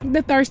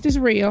think the thirst is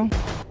real.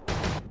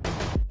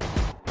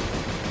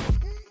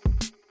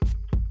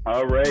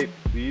 All right,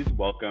 please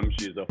welcome.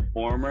 She's a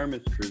former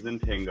Miss Cruisin'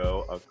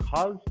 Tango, a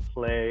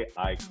cosplay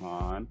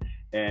icon,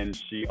 and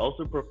she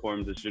also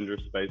performs as Ginger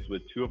Spice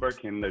with two of our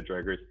Canada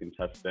Drag Race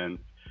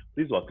contestants.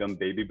 Please welcome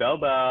Baby Bell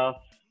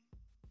Bell.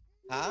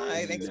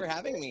 Hi, thanks for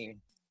having me.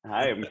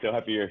 Hi, I'm so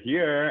happy you're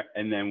here.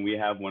 And then we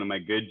have one of my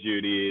good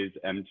Judies,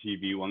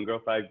 MTV, One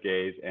Girl, Five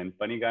Gays, and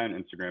funny guy on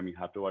Instagram. You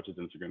have to watch his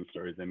Instagram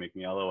stories. They make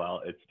me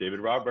LOL. It's David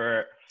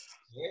Robert.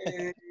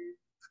 Hey.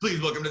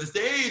 Please welcome to the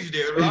stage,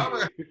 David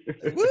Robert.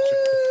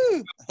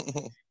 Woo!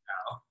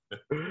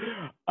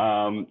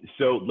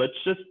 So let's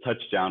just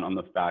touch down on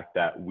the fact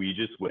that we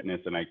just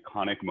witnessed an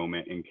iconic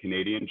moment in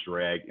Canadian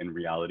drag and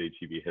reality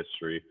TV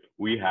history.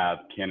 We have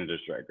Canada's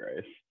Drag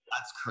Race.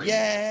 That's crazy.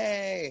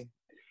 Yay!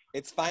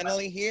 It's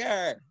finally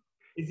here.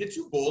 Is it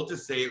too bold to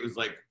say it was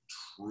like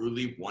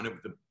truly one of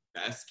the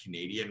best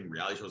Canadian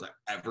reality shows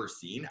I've ever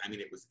seen? I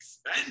mean, it was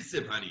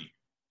expensive, honey.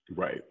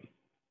 Right.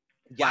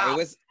 Yeah, Wow. It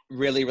was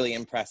really, really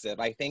impressive.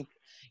 I think,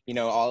 you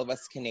know, all of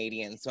us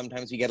Canadians,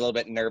 sometimes we get a little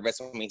bit nervous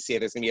when we see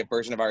there's going to be a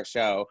version of our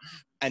show.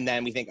 And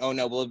then we think, oh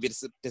no, we'll be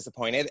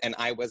disappointed. And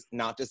I was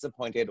not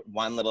disappointed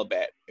one little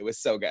bit. It was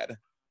so good.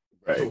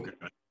 Right. So good.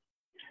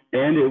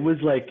 And it was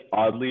like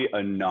oddly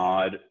a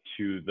nod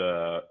to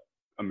the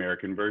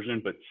American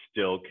version, but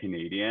still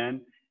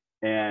Canadian.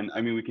 And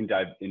I mean, we can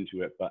dive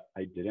into it, but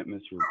I didn't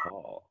miss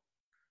RuPaul.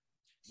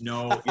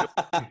 No, we'll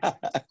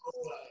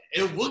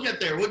get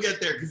there. We'll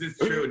get there because it's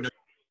true. No,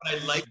 but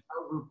I like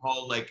how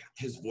RuPaul, like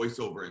his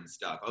voiceover and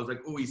stuff. I was like,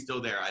 oh, he's still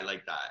there. I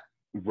like that.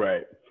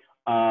 Right.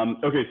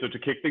 Okay, so to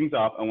kick things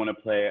off, I want to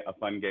play a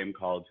fun game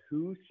called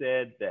Who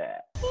Said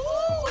That? Who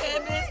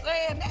am I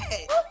saying that?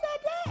 Who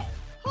said that?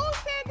 Who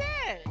said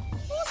that?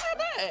 Who said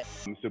that?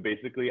 So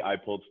basically, I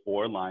pulled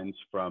 4 lines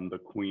from the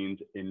Queen's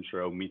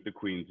intro, Meet the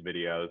Queens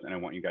videos, and I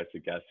want you guys to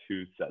guess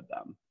who said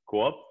them.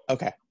 Cool?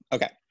 Okay.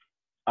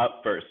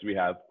 Up first, we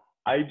have,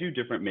 I do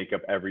different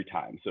makeup every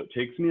time, so it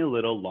takes me a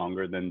little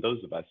longer than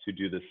those of us who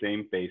do the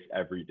same face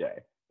every day,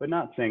 but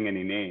not saying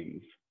any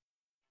names.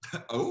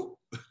 Oh,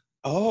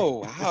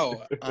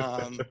 wow.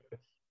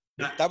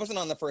 That wasn't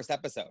on the first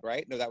episode,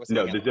 right? No, that was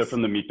No, something these are else.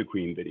 from the Meet the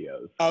Queen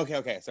videos.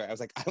 Okay. Sorry. I was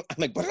like, I'm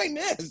like, what did I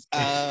miss?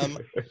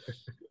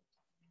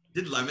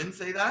 did Lemon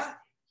say that?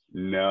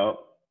 No.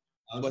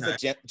 Was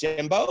it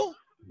Jimbo?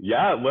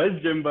 Yeah, it was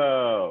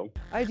Jimbo.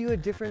 I do a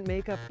different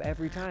makeup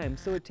every time,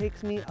 so it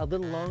takes me a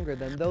little longer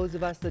than those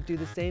of us that do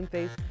the same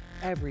face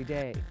every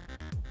day.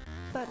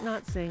 But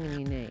not saying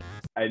any names.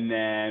 And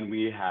then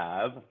we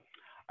have,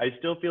 I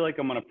still feel like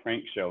I'm on a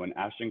prank show and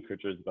Ashton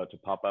Kutcher is about to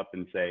pop up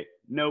and say,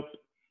 nope.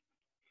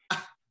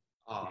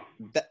 Oh.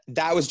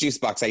 That was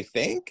Juicebox, I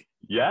think.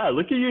 Yeah,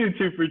 look at you,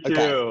 2 for 2.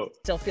 Okay.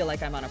 Still feel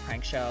like I'm on a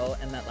prank show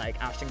and that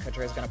like Ashton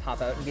Kutcher is gonna pop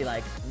out and be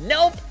like,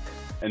 nope.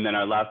 And then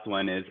our last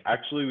one is,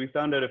 actually, we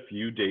found out a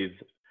few days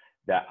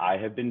that I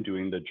have been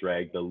doing the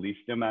drag the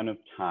least amount of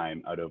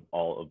time out of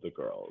all of the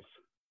girls.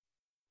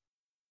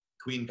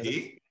 Queen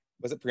P?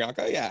 Was it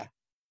Priyanka? Yeah.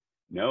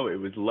 No, it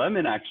was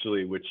Lemon,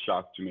 actually, which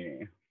shocked me.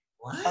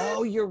 What?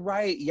 Oh, you're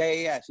right.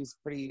 Yeah. She's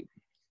pretty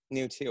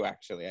new too,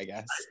 actually, I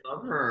guess. I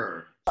love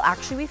her.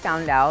 Actually, we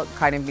found out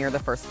kind of near the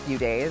first few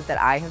days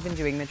that I have been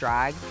doing the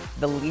drag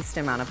the least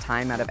amount of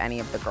time out of any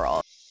of the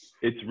girls.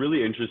 It's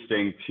really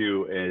interesting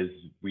too, is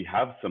we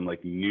have some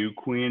like new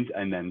queens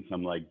and then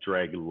some like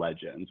drag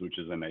legends, which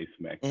is a nice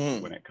mix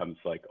when it comes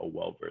to like a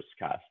well-versed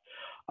cast.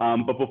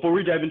 But before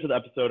we dive into the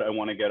episode, I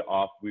want to get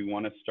off. We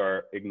want to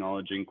start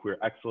acknowledging queer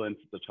excellence.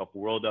 It's a tough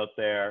world out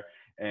there.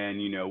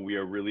 And, you know, we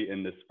are really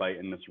in this fight,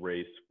 in this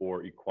race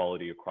for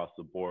equality across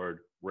the board,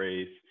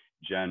 race,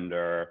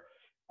 gender,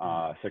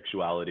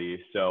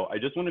 sexuality. So I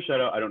just want to shout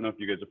out, I don't know if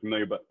you guys are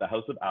familiar, but the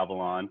House of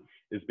Avalon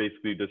is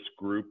basically this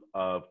group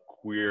of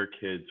queer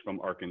kids from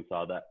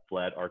Arkansas that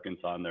fled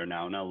Arkansas and they're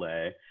now in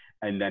LA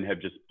and then have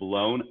just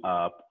blown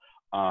up.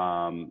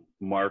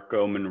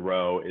 Marco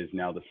Monroe is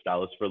now the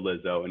stylist for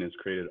Lizzo and has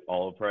created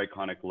all of her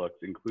iconic looks,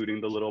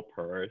 including the little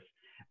purse.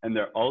 And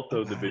they're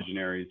also the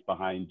visionaries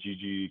behind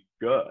Gigi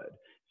Good.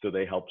 So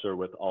they helped her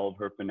with all of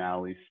her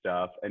finale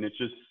stuff. And it's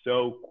just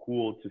so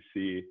cool to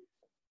see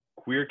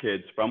queer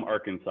kids from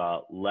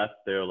Arkansas left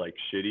their like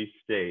shitty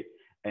state.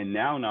 And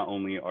now not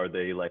only are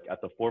they like at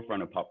the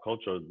forefront of pop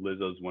culture,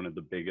 Lizzo's one of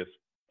the biggest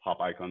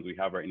pop icons we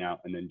have right now.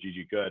 And then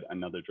Gigi Good,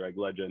 another drag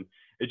legend.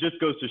 It just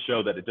goes to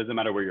show that it doesn't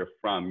matter where you're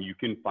from, you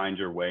can find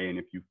your way. And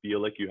if you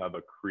feel like you have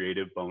a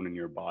creative bone in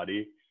your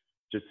body,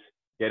 just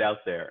get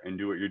out there and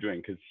do what you're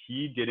doing. Because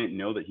he didn't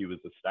know that he was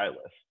a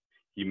stylist.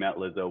 He met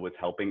Lizzo, was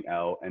helping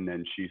out, and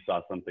then she saw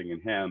something in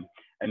him.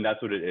 And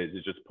that's what it is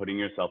just putting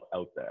yourself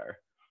out there.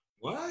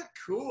 What?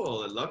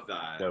 Cool. I love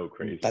that. So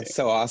crazy. That's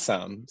so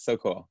awesome. So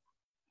cool.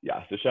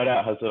 Yeah, so shout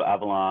out House of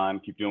Avalon.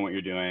 Keep doing what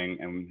you're doing.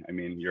 And I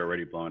mean, you're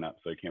already blowing up,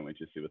 so I can't wait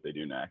to see what they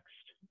do next.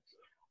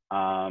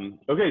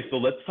 Okay, so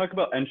let's talk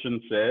about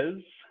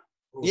entrances.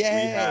 Yay! We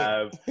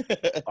have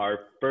our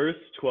first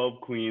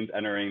 12 queens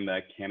entering the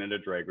Canada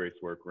Drag Race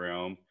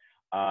workroom.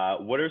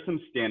 what are some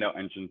standout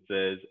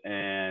entrances,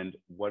 and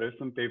what are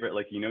some favorite,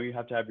 like, you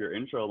have to have your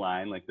intro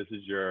line, like this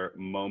is your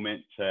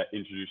moment to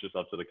introduce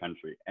yourself to the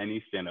country.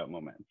 Any standout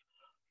moments?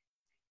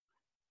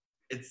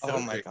 It's so Oh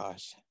my great.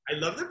 gosh. I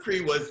love the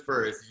pre was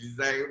first. She's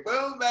like,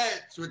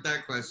 moment with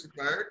that question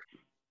mark.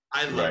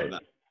 I love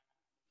that.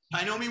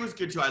 Tainomi was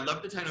good too. I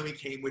love that Tainomi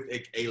came with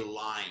a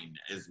line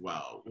as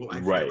well. I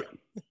loved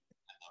it.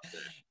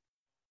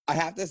 I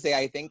have to say,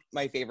 I think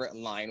my favorite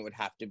line would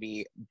have to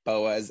be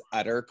Boa's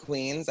utter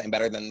queens. I'm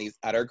better than these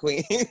utter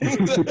queens.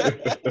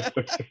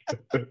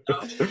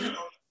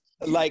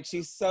 Like,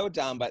 she's so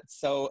dumb, but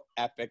so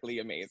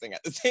epically amazing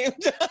at the same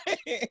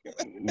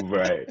time.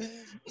 Right.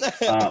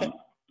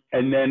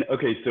 And then,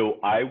 okay, so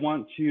I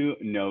want to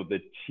know the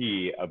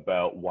tea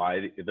about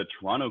why the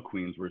Toronto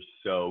queens were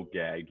so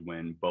gagged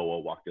when Boa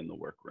walked in the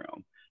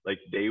workroom. Like,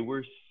 they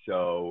were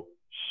so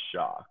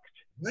shocked.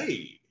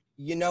 Wait.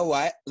 You know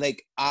what?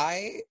 Like,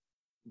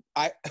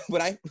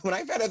 when I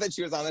found out that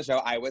she was on the show,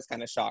 I was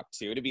kind of shocked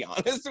too, to be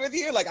honest with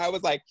you. Like, I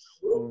was like,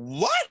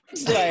 what?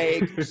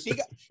 Like,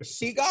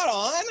 she got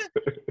on,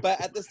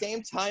 but at the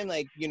same time,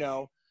 like,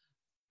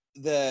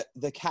 the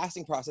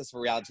casting process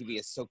for reality TV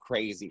is so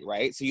crazy,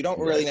 right? So you don't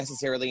really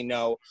necessarily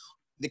know,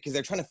 because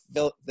they're trying to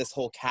fill this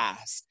whole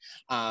cast.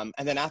 And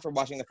then after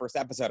watching the first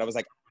episode, I was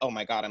like, oh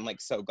my God, I'm like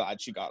so glad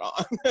she got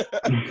on.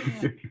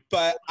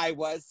 But I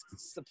was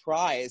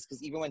surprised,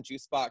 because even when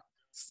Juicebox,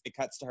 it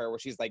cuts to her where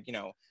she's like,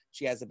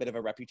 she has a bit of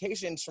a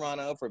reputation in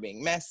Toronto for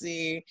being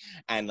messy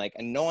and like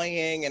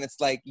annoying. And it's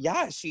like,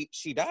 yeah, she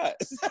does.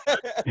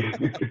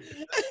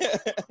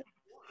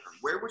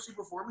 Where was she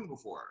performing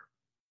before?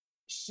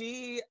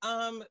 She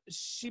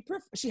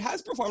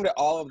has performed at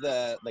all of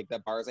the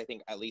bars, I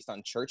think, at least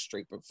on Church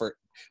Street, but for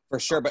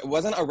sure, but it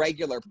wasn't a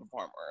regular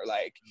performer.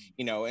 Like,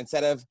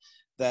 instead of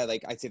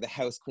I'd say the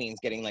house queens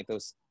getting like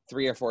those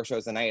 3 or 4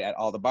 shows a night at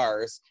all the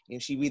bars,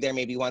 she'd be there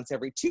maybe once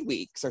every 2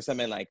 weeks or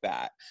something like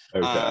that.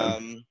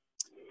 Okay.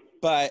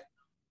 But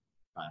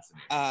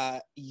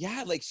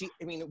yeah, like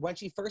when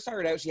she first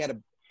started out, she had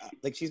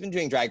she's been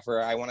doing drag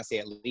for, I want to say,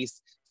 at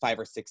least 5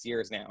 or 6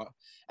 years now.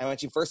 And when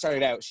she first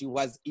started out, she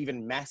was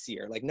even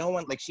messier. Like, no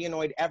one, like, she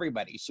annoyed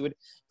everybody. She would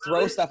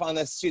throw stuff on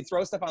the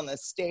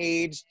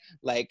stage.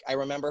 Like, I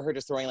remember her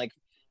just throwing like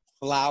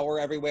flour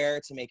everywhere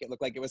to make it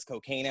look like it was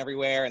cocaine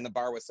everywhere, and the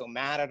bar was so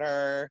mad at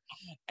her.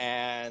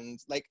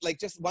 And like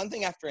just one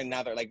thing after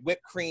another, like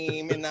whipped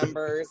cream in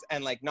numbers,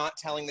 and like not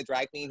telling the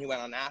drag queen who went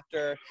on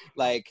after.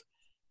 Like,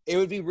 it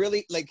would be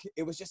really, like,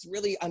 it was just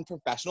really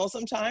unprofessional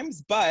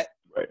sometimes. But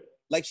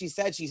like she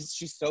said, she's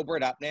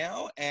sobered up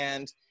now,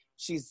 and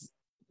she's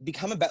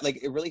become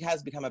it really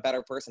has become a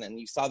better person. And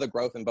you saw the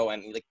growth in Boa,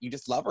 and like, you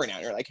just love her now.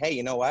 You're like, hey,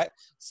 you know what?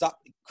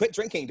 Quit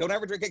drinking. Don't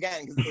ever drink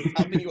again, because it's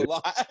helping you a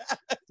lot.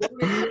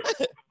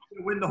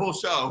 Win the whole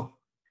show.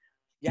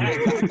 Yeah,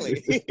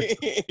 exactly.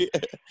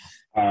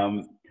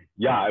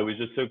 Yeah, I was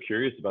just so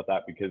curious about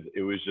that, because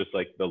it was just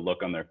like the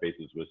look on their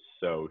faces was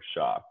so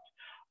shocked.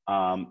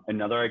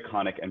 Another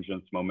iconic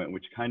entrance moment,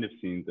 which kind of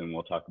seems, and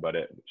we'll talk about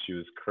it, she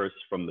was cursed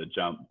from the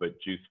jump, but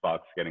Juicebox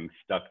getting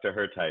stuck to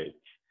her tights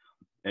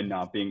and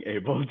not being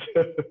able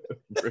to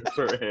rip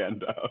her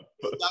hand up.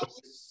 That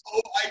was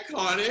so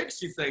iconic.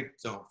 She's like,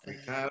 don't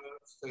freak out.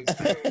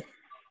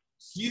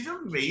 She's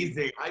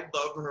amazing. I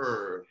love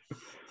her.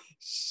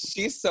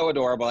 She's so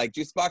adorable. Like,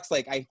 Juicebox,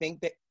 like, I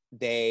think that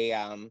they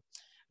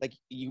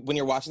when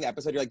you're watching the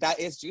episode, you're like, that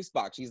is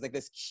Juicebox. She's like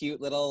this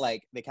cute little,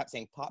 like, they kept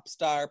saying pop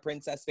star,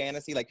 princess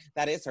fantasy, like,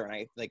 that is her. And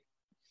I like,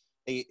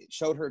 they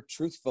showed her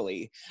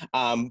truthfully.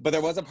 But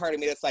there was a part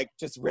of me that's like,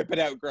 just rip it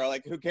out, girl.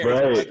 Like, who cares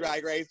about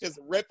Drag Race? Just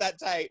rip that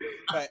tight.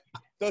 But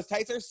those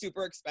tights are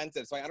super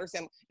expensive. So I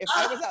understand, if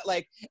I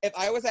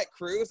was at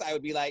Cruise, I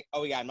would be like,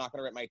 oh yeah, I'm not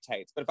gonna rip my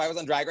tights. But if I was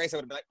on Drag Race, I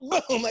would be like,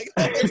 boom, like,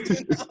 oh my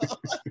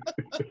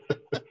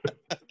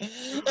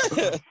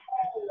God.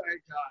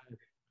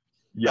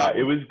 Yeah,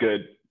 it was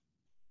good.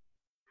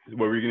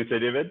 What were you going to say,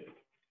 David?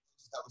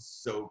 That was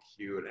so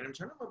cute. And I'm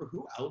trying to remember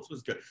who else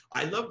was good.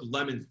 I loved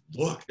Lemon's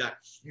look, that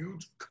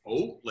huge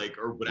coat, like,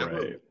 or whatever.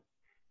 Right.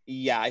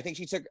 Yeah, I think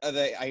she took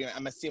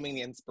I'm assuming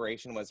the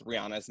inspiration was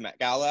Rihanna's Met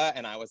Gala,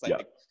 and I was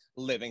like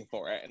living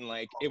for it. And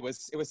like, it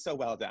was so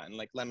well done.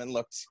 Like, Lemon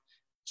looked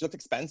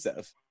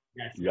expensive.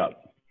 Yes. Yep.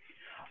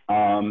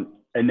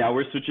 And now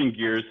we're switching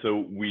gears.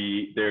 So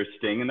they're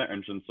staying in their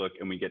entrance look,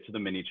 and we get to the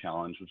mini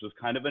challenge, which was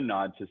kind of a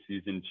nod to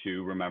season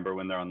 2. Remember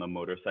when they're on the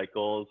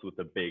motorcycles with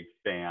the big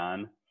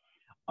fan?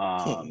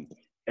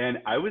 And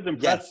I was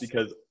impressed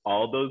because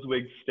all those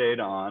wigs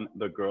stayed on.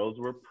 The girls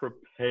were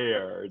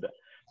prepared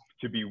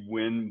to be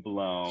wind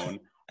blown.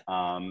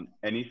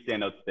 Any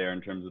standouts there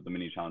in terms of the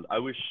mini challenge? I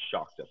was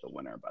shocked at the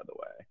winner, by the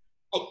way.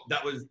 Oh,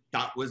 that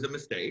was a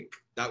mistake.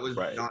 That was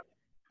not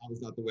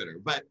the winner.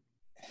 But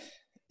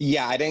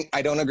yeah,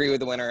 I don't agree with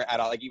the winner at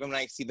all. Like, even when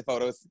I see the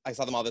photos, I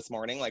saw them all this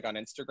morning, like on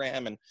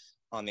Instagram and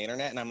on the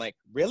internet, and I'm like,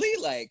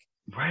 really? Like,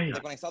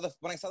 like when I saw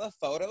the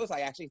photos, I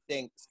actually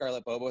think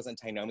Scarlett Bobo's and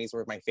Tainomi's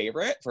were my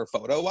favorite for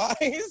photo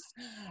wise.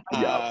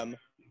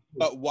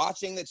 But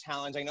watching the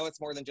challenge, I know it's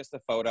more than just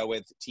the photo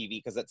with TV,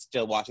 because it's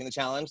still watching the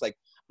challenge. Like,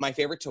 my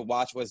favorite to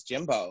watch was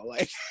Jimbo.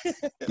 Like,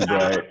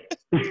 right.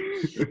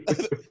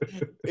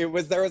 there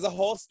was a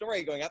whole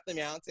story going up the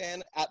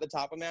mountain, at the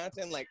top of the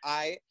mountain. Like,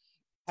 I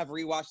have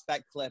rewatched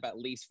that clip at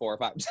least 4 or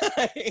 5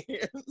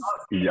 times.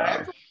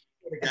 Yeah.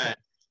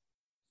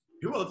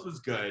 Who else was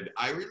good?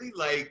 I really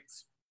liked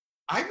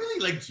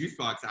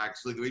Juicebox,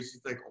 actually. The way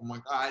she's like, oh my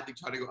God, they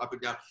try to go up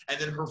and down. And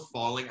then her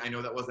falling, I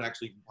know that wasn't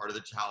actually part of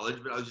the challenge,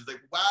 but I was just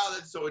like, wow,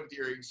 that's so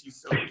endearing.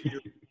 She's so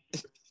cute.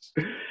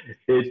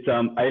 It's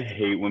I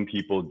hate when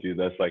people do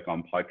this like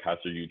on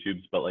podcasts or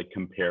YouTubes, but like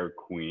compare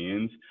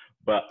queens.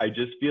 But I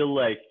just feel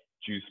like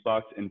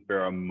Juicebox and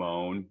Farrah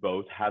Moan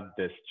both have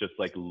this just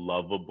like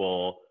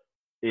lovable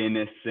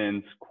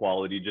innocence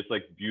quality, just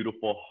like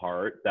beautiful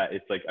heart, that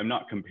it's like, I'm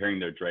not comparing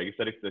their drag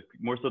aesthetics, like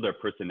more so their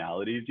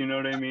personalities, you know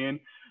what I mean?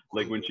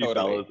 Like when she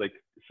fell, it was like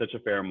such a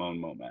Farrah Moan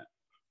moment.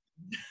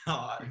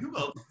 Who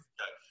else was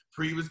good?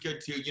 Pri was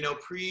good too. You know,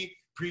 Pri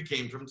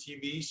came from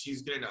TV.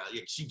 She's gonna,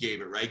 like, she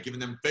gave it, right? Giving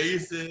them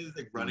faces,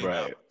 like running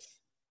right.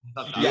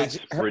 up. Yeah,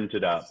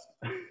 sprinted up.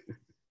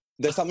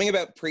 There's something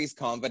about Pri's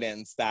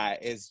confidence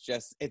that is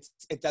just,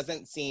 it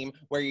doesn't seem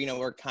where, you know,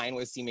 where Kind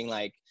was seeming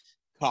like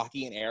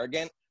cocky and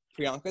arrogant.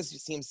 Priyanka's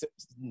just seems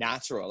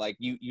natural. Like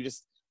you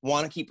just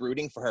want to keep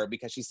rooting for her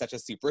because she's such a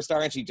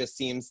superstar, and she just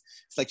seems,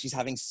 it's like she's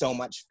having so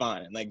much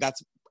fun. And like,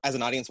 that's, as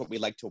an audience, what we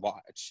like to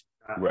watch.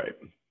 Right.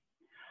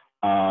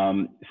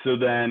 So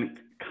then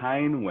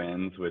Kind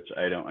wins, which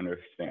I don't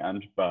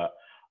understand, but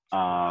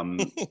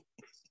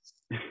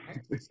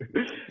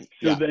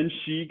so then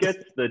she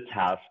gets the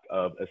task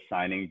of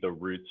assigning the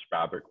Roots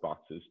fabric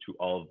boxes to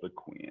all of the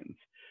queens.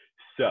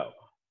 So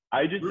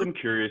I just am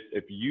curious,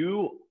 if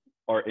you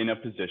are in a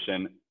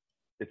position,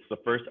 it's the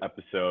first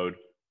episode,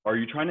 are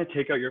you trying to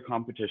take out your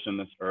competition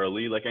this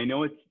early? Like, I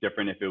know it's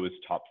different if it was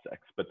top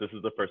 6, but this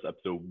is the first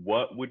episode.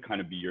 What would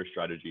kind of be your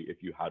strategy if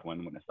you had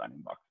one when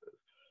assigning boxes?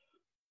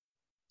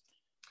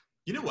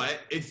 You know what?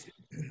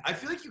 I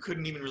feel like you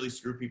couldn't even really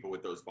screw people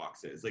with those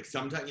boxes. Like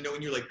sometimes, you know,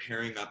 when you're like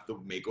pairing up the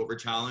makeover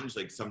challenge,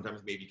 like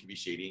sometimes maybe you can be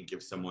shady and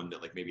give someone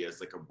that like maybe has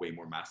like a way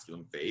more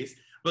masculine face.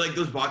 But like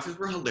those boxes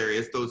were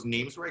hilarious. Those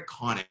names were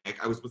iconic.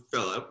 I was with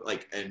Philip,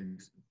 like, and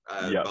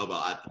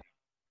Bubba.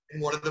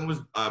 And one of them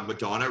was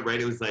Madonna, right?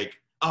 It was like,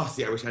 oh,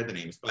 see, I wish I had the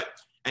names. But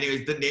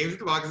anyways, the names of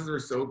the boxes were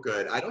so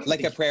good. I don't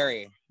like a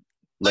prairie.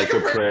 Like a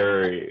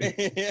prairie.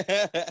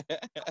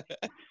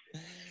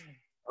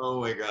 Oh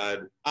my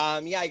God.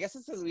 Yeah, I guess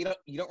it says you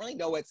don't really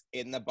know what's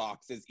in the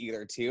boxes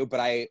either too,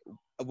 but I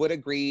would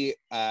agree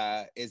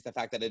is the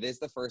fact that it is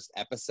the first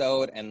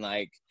episode, and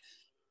like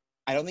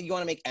I don't think you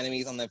want to make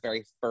enemies on the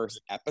very first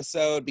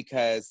episode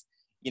because,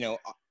 you know,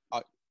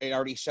 it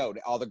already showed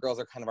all the girls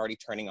are kind of already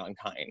turning on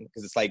Kind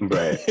because it's like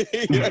right.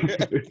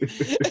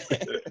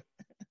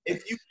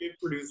 If you give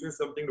producers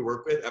something to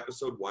work with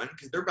episode 1,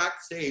 because they're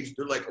backstage,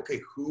 they're like, okay,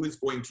 who is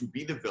going to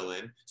be the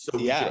villain? So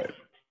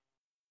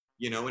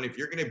you know, and if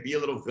you're going to be a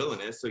little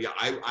villainous, so yeah,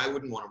 I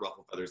wouldn't want to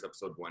ruffle feathers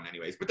episode 1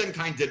 anyways. But then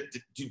Kind did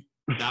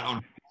that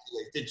on,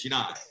 did she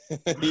not?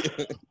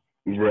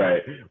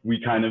 Right.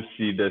 We kind of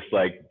see this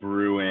like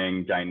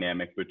brewing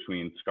dynamic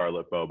between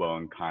Scarlett Bobo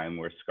and Kind,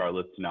 where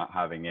Scarlett's not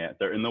having it.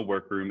 They're in the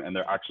workroom and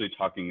they're actually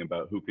talking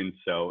about who can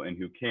sew and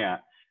who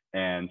can't.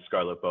 And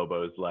Scarlett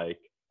Bobo is like,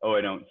 oh,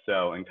 I don't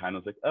sew. And Kind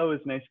was like, oh,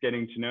 it's nice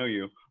getting to know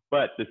you.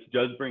 But this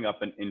does bring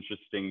up an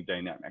interesting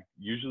dynamic.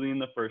 Usually in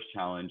the first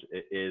challenge,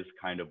 it is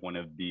kind of one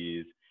of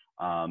these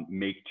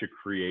make to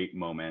create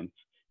moments.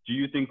 Do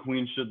you think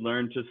queens should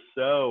learn to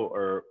sew?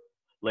 Or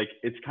like,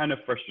 it's kind of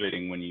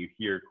frustrating when you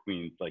hear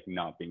queens like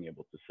not being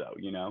able to sew,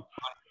 you know?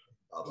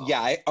 Yeah,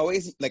 I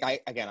always, like, I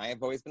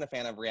have always been a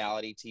fan of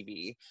reality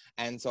TV.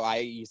 And so I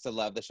used to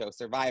love the show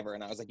Survivor.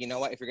 And I was like, you know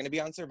what? If you're going to be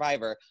on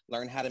Survivor,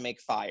 learn how to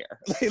make fire.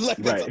 Like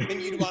that's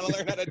something you'd want to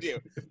learn how to do.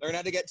 Learn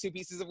how to get 2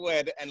 pieces of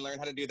wood and learn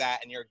how to do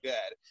that, and you're good.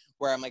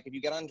 Where I'm like, if you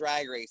get on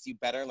Drag Race, you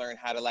better learn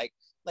how to like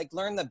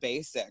learn the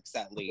basics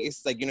at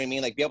least. Like, you know what I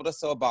mean? Like be able to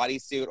sew a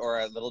bodysuit or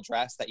a little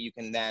dress that you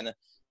can then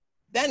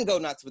go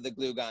nuts with the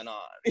glue gun on.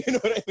 You know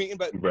what I mean?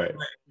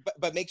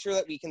 But make sure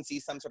that we can see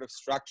some sort of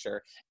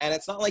structure. And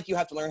it's not like you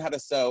have to learn how to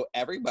sew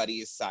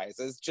everybody's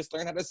sizes. Just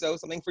learn how to sew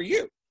something for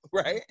you,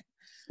 right?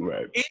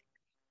 Right.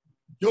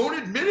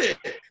 Don't admit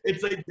it.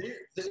 It's like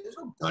there's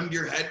no gun to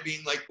your head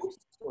being like, oops,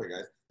 sorry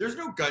guys. There's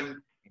no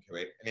gun. Okay,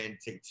 wait, and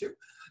take 2.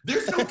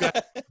 There's no gun.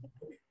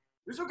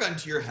 There's no gun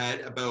to your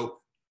head about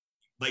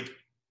like,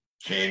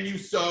 can you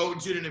sew?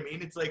 Do you know what I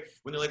mean? It's like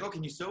when they're like, oh,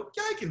 can you sew?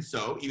 Yeah, I can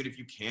sew, even if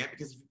you can't,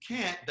 because if you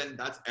can't, then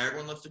that's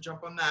everyone loves to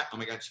jump on that. Oh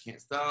my God, she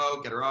can't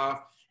sew, get her off.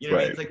 You know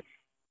what I mean? It's like,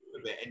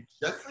 and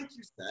just like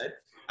you said,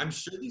 I'm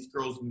sure these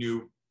girls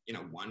knew, you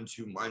know,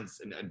 1-2 months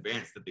in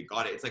advance that they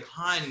got it. It's like,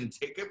 hun,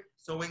 take a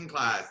sewing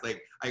class.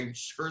 Like, I'm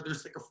sure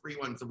there's like a free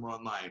one somewhere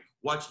online.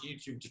 Watch a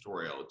YouTube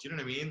tutorial. Do you know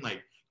what I mean?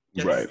 Like,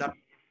 get the stuff.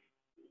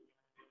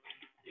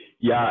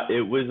 Yeah,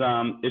 it was,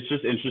 it's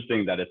just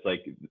interesting that it's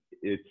like,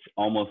 it's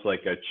almost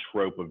like a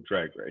trope of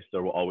Drag Race.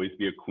 There will always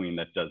be a queen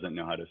that doesn't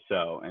know how to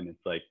sew. And it's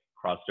like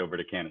crossed over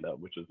to Canada,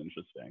 which is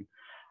interesting.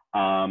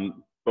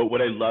 But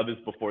what I love is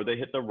before they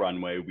hit the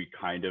runway, we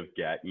kind of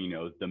get, you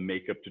know, the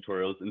makeup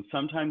tutorials. And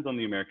sometimes on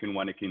the American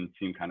one, it can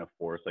seem kind of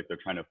forced, like they're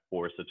trying to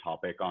force a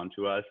topic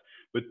onto us.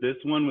 But this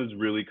one was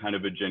really kind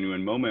of a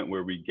genuine moment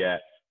where we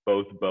get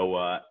both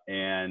Boa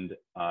and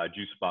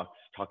Juicebox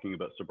talking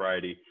about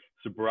sobriety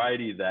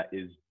that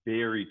is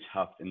very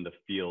tough in the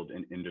field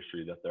and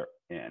industry that they're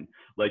in.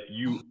 Like,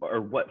 you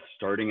are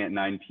starting at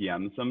 9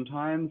 p.m.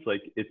 sometimes?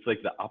 Like, it's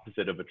like the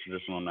opposite of a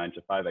traditional 9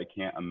 to 5. I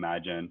can't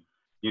imagine,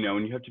 you know,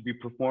 and you have to be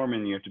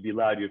performing, you have to be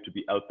loud, you have to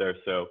be out there.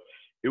 So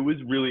it was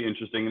really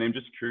interesting. And I'm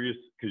just curious,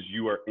 because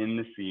you are in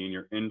the scene,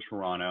 you're in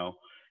Toronto.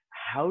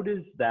 How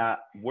does that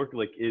work?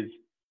 Like,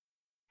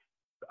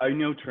 I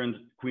know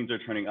queens are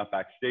turning up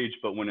backstage,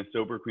 but when a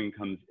sober queen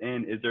comes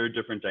in, is there a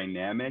different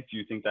dynamic? Do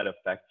you think that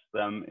affects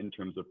them in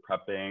terms of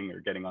prepping or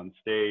getting on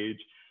stage?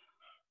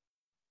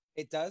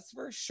 It does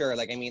for sure.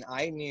 Like, I mean,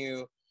 I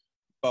knew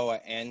Boa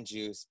and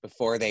Juice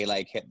before they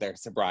like hit their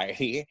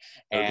sobriety.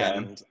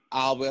 And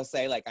I will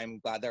say, like, I'm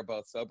glad they're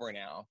both sober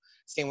now.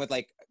 Same with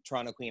like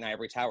Toronto Queen,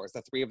 Ivory Towers.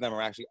 The three of them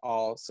are actually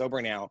all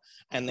sober now,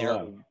 and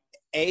they're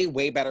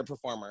way better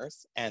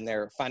performers, and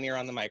they're funnier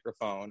on the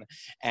microphone,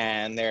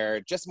 and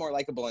they're just more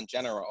likable in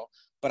general.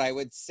 But I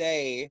would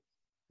say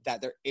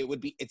that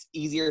it's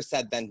easier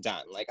said than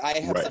done. Like, I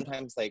have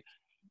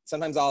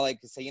sometimes I'll like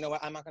say, you know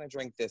what, I'm not going to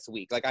drink this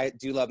week. Like, I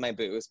do love my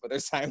booze, but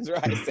there's times where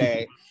I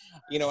say,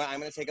 you know what, I'm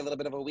going to take a little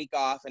bit of a week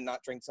off and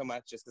not drink so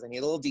much just because I need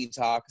a little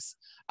detox.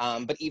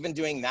 But even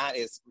doing that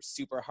is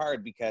super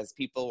hard because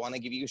people want to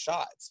give you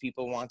shots.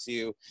 People want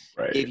to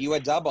give you a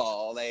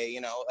double. They, you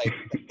know, like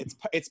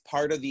it's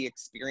part of the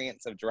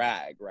experience of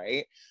drag,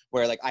 right?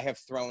 Where like I have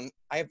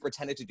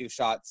pretended to do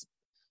shots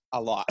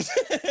a lot.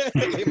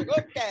 Like,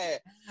 okay,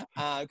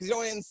 because you don't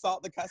want to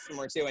insult the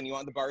customer too, and you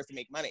want the bars to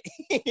make money.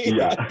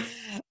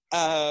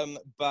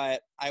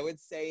 But I would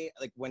say,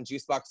 like, when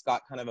Juicebox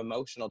got kind of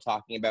emotional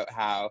talking about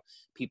how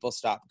people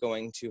stopped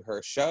going to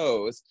her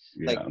shows,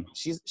 like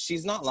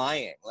she's not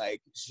lying.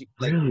 Like,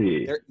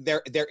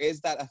 there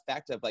is that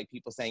effect of like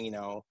people saying, you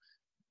know,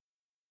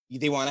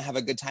 they want to have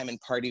a good time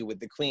and party with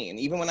the queen.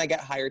 Even when I get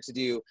hired to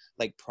do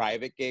like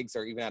private gigs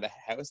or even at a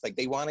house, like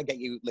they want to get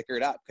you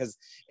liquored up because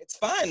it's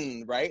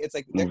fun, right? It's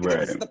like,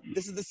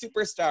 this is the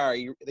superstar.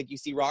 You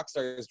see rock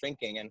stars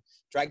drinking, and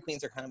drag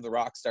queens are kind of the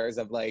rock stars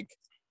of like,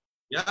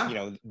 you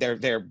know,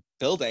 their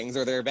buildings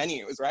or their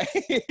venues, right?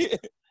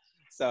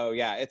 So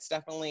yeah, it's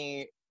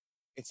definitely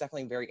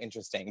very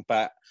interesting.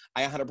 But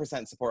I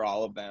 100% support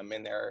all of them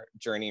in their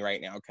journey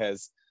right now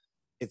because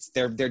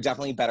they're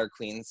definitely better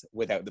queens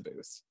without the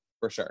booze.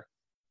 For sure.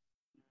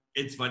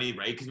 It's funny,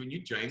 right? Because when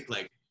you drink,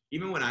 like,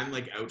 even when I'm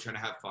like out trying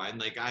to have fun,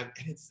 like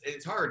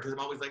it's hard because I'm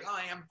always like, oh,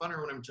 I am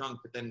funner when I'm drunk.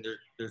 But then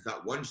there's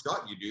that one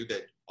shot you do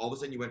that all of a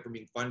sudden you went from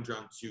being fun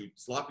drunk to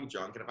sloppy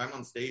drunk. And if I'm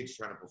on stage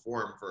trying to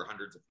perform for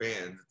hundreds of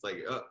fans, it's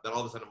like, then all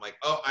of a sudden I'm like,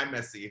 oh, I'm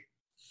messy.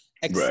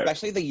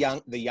 Especially the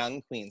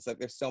young queens. Like,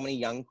 there's so many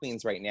young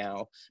queens right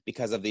now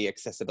because of the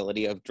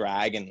accessibility of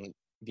drag and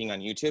being on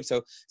YouTube.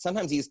 So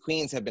sometimes these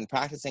queens have been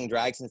practicing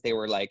drag since they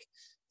were like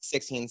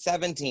 16,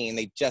 17,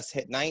 they just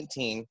hit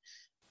 19,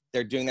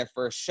 they're doing their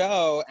first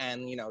show,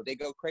 and you know, they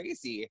go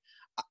crazy.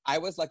 I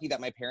was lucky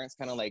that my parents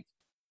kind of like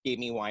gave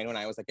me wine when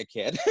I was like a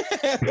kid.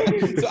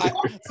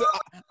 so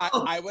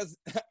I was,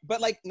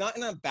 but like not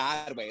in a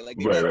bad way. Like,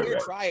 they were like, here,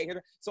 try it.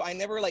 Here. So I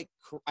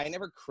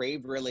never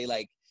craved really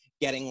like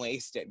getting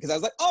wasted because I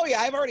was like, oh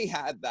yeah, I've already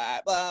had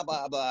that, blah,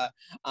 blah, blah.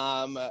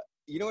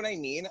 You know what I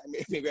mean?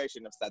 Maybe I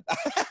shouldn't have said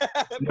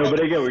that. No,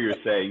 but I get what you're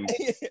saying.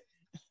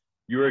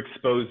 You were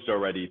exposed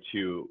already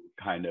to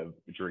kind of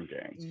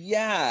drinking.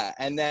 Yeah,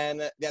 and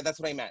then that's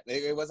what I meant.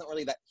 It wasn't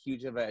really that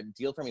huge of a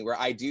deal for me, where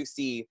I do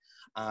see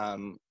a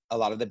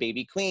lot of the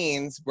baby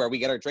queens where we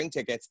get our drink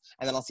tickets,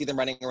 and then I'll see them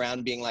running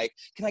around being like,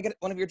 can I get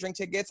one of your drink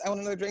tickets? I want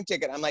another drink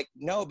ticket. I'm like,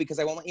 no, because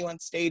I won't let you on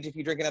stage if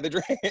you drink another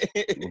drink.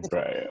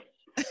 Right.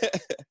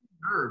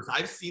 Nerves.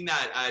 I've seen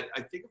that.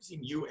 I think I've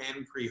seen you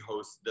and Pri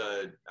host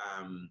the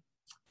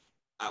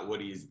at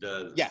Woody's.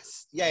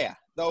 Yes. Yeah.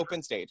 The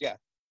open stage. Yeah.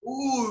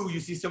 Ooh,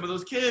 you see some of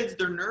those kids,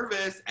 they're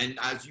nervous, and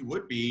as you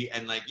would be,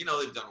 and like, you know,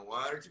 they've done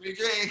one or too many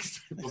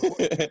drinks before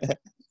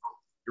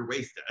you're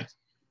wasted.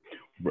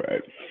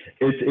 Right.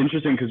 It's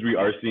interesting because we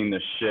are seeing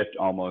the shift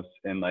almost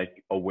in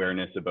like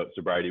awareness about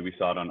sobriety. We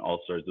saw it on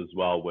All Stars as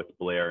well with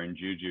Blair and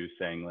Juju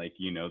saying like,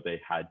 you know, they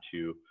had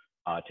to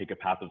take a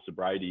path of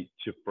sobriety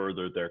to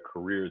further their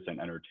careers in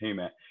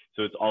entertainment.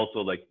 So it's also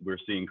like we're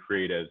seeing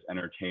creatives,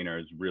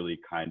 entertainers really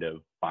kind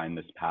of find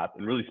this path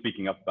and really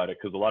speaking up about it,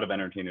 because a lot of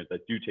entertainers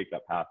that do take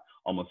that path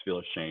almost feel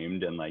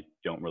ashamed and like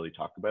don't really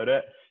talk about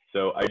it.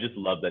 So I just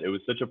love that it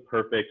was such a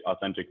perfect,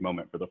 authentic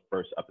moment for the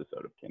first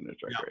episode of Canada's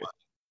Drag Race.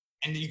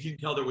 And you can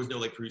tell there was no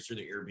like producer in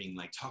the ear being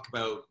like, talk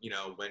about, you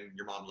know, when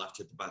your mom left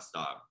you at the bus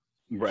stop.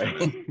 Right.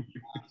 You know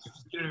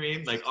what I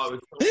mean? Like, oh,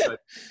 it was so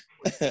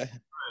good.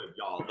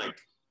 Y'all, like,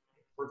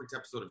 perfect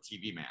episode of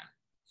TV, man.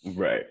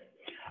 Right.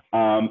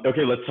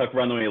 Okay, let's talk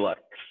Runway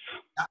looks.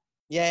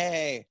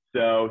 Yay.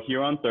 So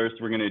here on Thirst,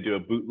 we're going to do a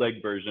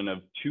bootleg version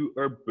of Toot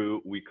or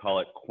Boot. We call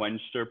it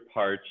Quenched or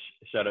Parched.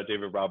 Shout out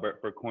David Robert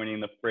for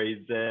coining the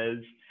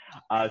phrases.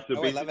 I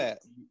love it.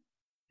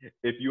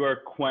 If you are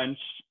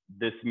quenched,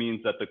 this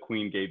means that the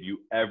queen gave you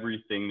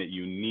everything that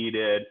you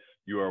needed.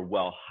 You are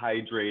well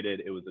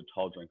hydrated. It was a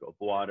tall drink of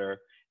water.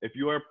 If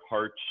you are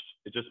parched,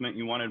 it just meant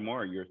you wanted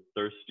more. You're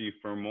thirsty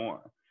for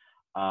more.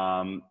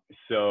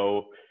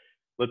 So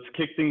let's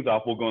kick things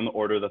off. We'll go in the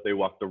order that they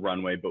walked the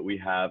runway, but we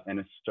have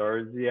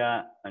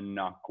Anastasia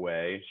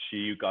Anokwe.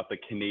 She got the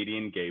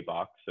Canadian Gay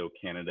Box, so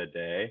Canada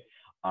Day.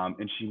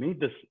 And she made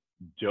this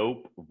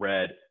dope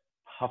red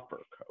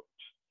puffer coat,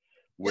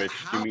 which,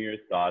 give me your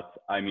thoughts.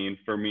 I mean,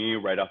 for me,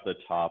 right off the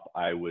top,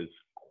 I was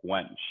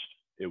quenched.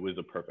 It was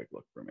a perfect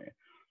look for me.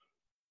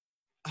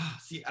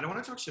 See, I don't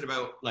want to talk shit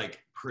about like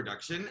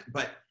production,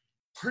 but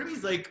part of me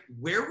is like,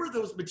 where were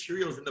those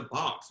materials in the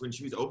box when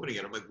she was opening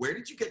it? I'm like, where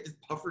did you get this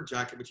puffer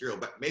jacket material?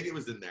 But maybe it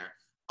was in there.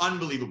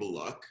 Unbelievable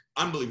look.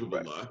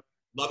 Unbelievable look.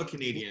 Love a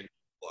Canadian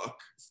look.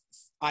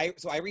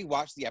 So I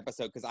rewatched the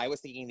episode because I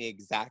was thinking the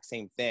exact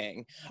same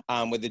thing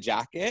with the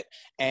jacket.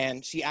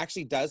 And she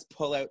actually does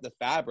pull out the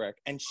fabric,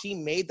 and she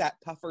made that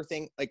puffer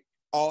thing like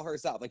all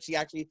herself. Like she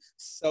actually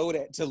sewed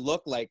it to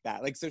look like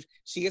that. Like, so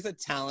she is a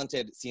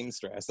talented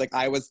seamstress. Like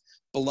I was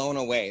blown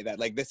away that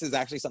like this is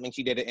actually something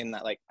she did it in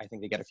that, like, I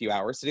think they get a few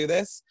hours to do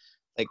this.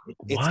 Like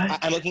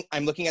it's,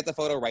 I'm looking at the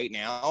photo right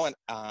now,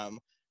 and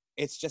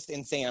it's just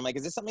insane. I'm like,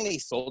 is this something that he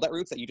sold at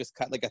Roots that you just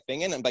cut like a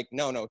thing in? I'm like,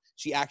 no,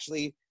 she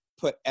actually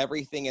put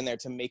everything in there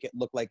to make it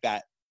look like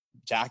that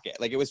jacket.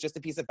 Like it was just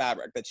a piece of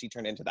fabric that she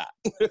turned into that.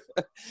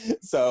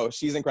 So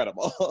she's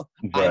incredible.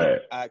 Right.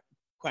 I'm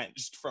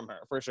quenched from her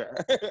for sure.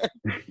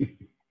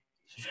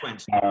 She's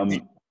quenched.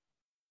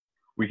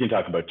 We can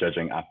talk about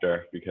judging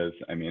after, because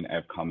I mean, I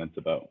have comments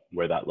about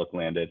where that look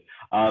landed.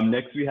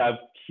 Next we have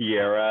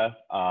Kiera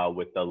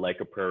with the Like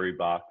a Prairie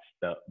box,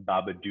 the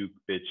Babadook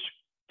bitch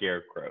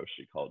scarecrow,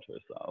 she called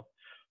herself.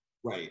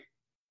 Right.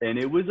 And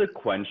it was a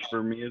quench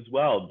for me as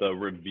well. The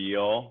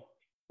reveal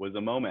was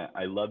a moment.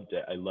 I loved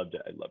it. I loved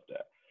it.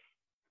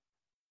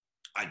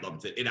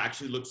 It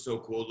actually looked so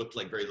cool. It looked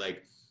like very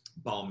like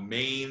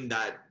Balmain,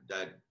 that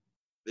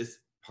this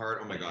part.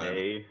 Oh my God.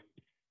 Hey.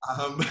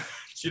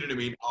 You know what I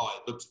mean? Oh,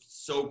 it looked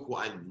so cool.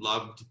 I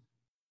loved.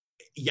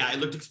 Yeah, it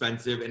looked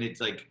expensive, and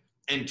it's like,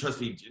 and trust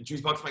me,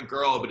 Juicebox my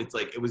girl, but it's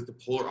like it was the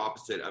polar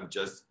opposite of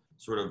just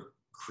sort of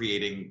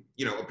creating,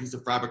 you know, a piece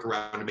of fabric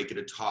around to make it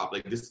a top.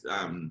 Like this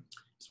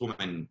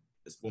woman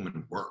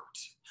worked.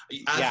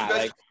 Yeah,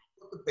 like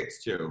the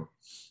pics too.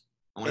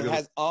 It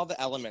has all the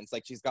elements.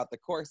 Like she's got the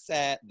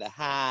corset, the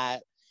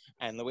hat,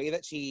 and the way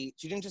that she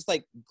didn't just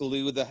like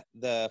glue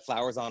the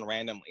flowers on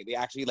randomly. They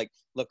actually like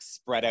look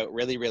spread out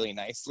really, really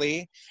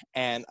nicely.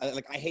 And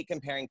like I hate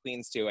comparing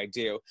queens too, I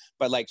do,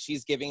 but like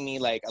she's giving me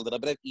like a little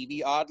bit of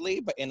Evie Oddly,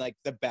 but in like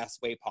the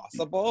best way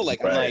possible.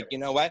 Like right. I'm like, you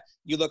know what?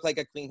 You look like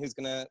a queen who's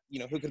gonna, you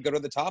know, who could go to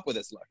the top with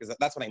this look.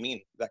 That's what I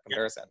mean, that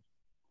comparison.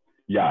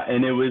 Yeah,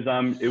 and it was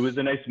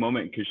a nice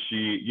moment because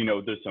she, you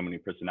know, there's so many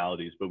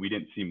personalities, but we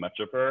didn't see much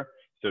of her.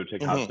 So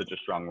to have such a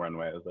strong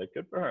runway, I was like,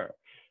 good for her.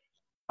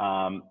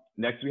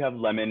 Next we have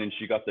Lemon, and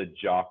she got the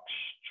jock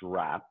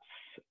straps,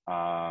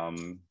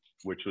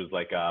 which was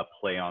like a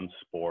play on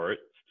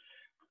sports.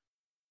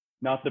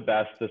 Not the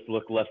best. This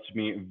look left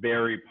me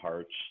very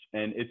parched,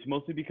 and it's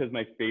mostly because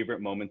my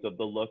favorite moments of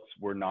the looks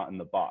were not in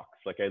the box.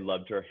 Like I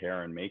loved her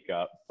hair and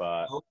makeup,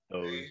 but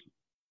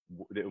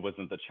it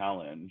wasn't the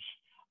challenge.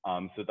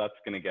 So that's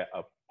gonna get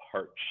a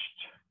parched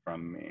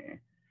from me.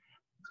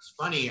 It's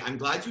funny. I'm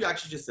glad you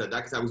actually just said that,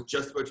 because I was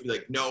just about to be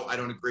like, no, I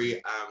don't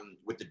agree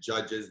with the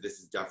judges. This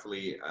is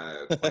definitely,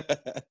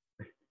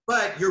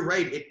 but you're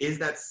right. It is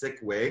that sick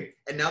way.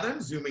 And now that I'm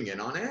zooming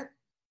in on it,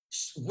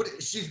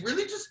 she's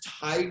really just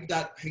tied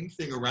that pink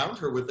thing around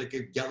her with like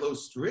a yellow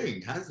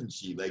string, hasn't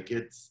she? Like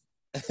it's.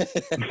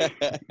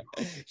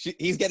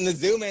 He's getting the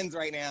zoom ins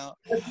right now.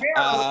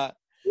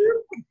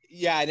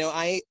 Yeah, no,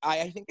 I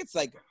think it's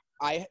like,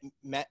 I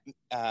met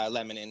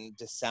Lemon in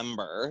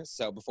December,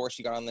 so before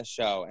she got on the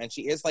show, and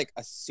she is like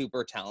a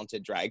super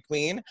talented drag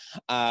queen,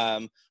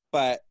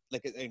 but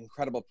like an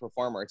incredible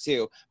performer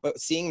too. But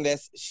seeing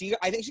this,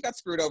 I think she got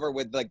screwed over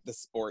with like the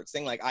sports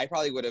thing. Like I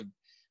probably would have,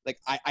 like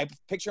I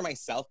picture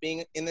myself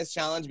being in this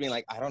challenge, being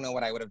like, I don't know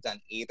what I would have done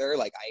either.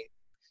 Like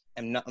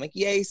I'm not, I'm like,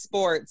 yay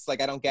sports,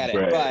 like I don't get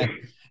it, right.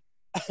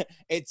 But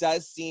it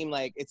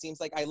seems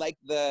like I like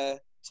the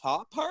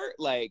top part,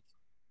 like.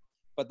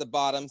 But the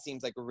bottom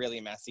seems like really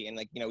messy, and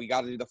like, you know, we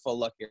got to do the full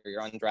look here. You're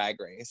on Drag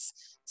Race,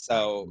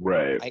 so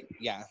right.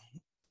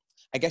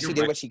 I guess she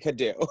did what she could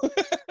do.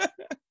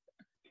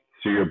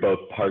 So you're both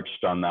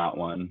parched on that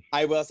one.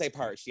 I will say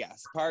parched,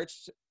 yes,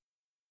 parched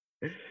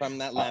from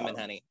that lemon,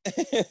 honey.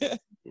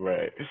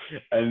 Right,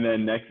 and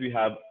then next we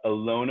have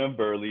Ilona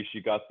Burley.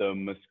 She got the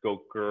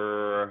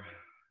Muskoker.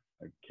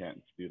 I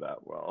can't do that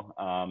well.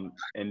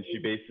 And she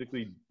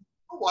basically.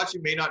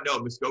 Watching may not know,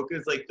 Muskoka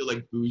is like the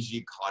like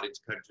bougie cottage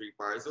country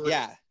bar. So like,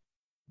 yeah,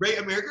 right,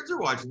 Americans are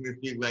watching this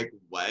being like,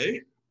 what?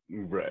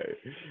 Right.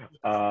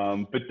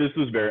 But this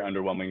was very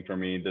underwhelming for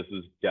me. This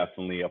was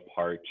definitely a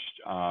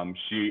parched.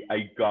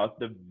 I got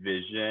the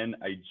vision.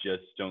 I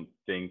just don't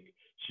think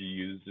she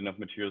used enough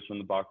materials from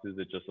the boxes.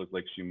 It just looked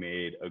like she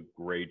made a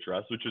gray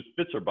dress, which just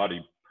fits her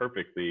body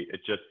perfectly.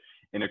 It's just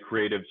in a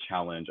creative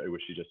challenge, I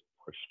wish she just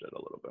pushed it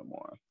a little bit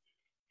more.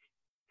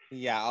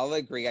 Yeah, I'll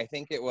agree. I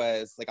think it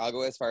was like, I'll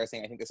go as far as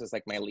saying I think this was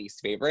like my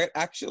least favorite,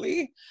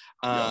 actually.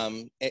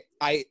 I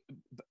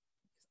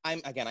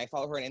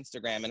follow her on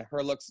Instagram, and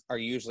her looks are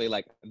usually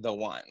like the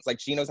ones. Like,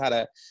 she knows how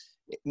to,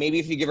 maybe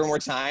if you give her more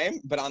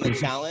time, but on the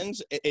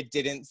challenge, it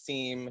didn't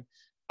seem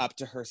up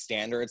to her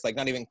standards, like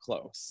not even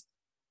close.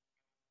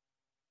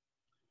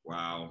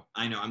 Wow.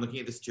 I know. I'm looking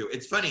at this too.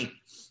 It's funny.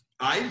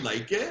 I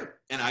like it,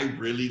 and I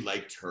really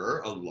liked her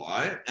a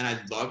lot. And I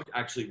loved,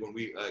 actually, when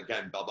we,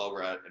 again, Belle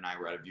Belle and I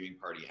were at a viewing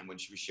party, and when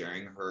she was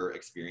sharing her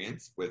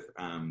experience with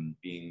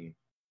being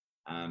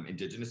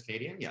Indigenous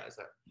Canadian. Yeah, is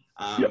that?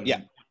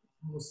 Yeah.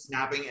 Was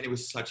snapping, and it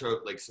was such a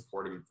like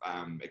supportive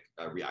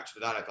reaction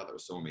to that. I thought that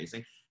was so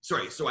amazing.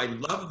 Sorry, so I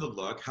love the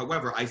look.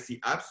 However, I see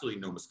absolutely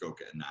no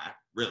Muskoka in that,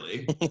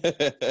 really.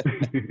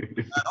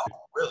 At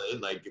all, really.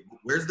 Like,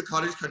 where's the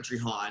cottage country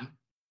Han?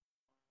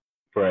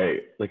 Right.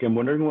 Like, I'm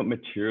wondering what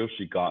material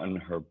she got in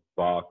her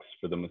box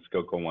for the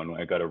Muskoka one.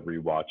 I got to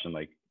rewatch and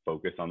like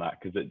focus on that,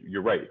 because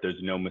you're right. There's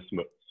no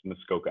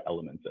Muskoka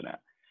elements in it.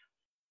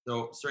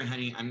 So sorry,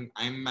 honey. I'm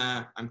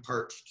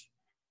parched.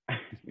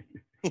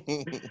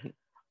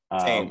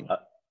 Same.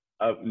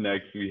 Up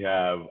next, we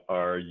have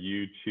our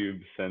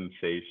YouTube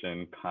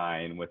sensation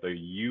Kyne with a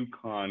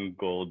Yukon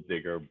Gold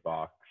Digger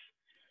box.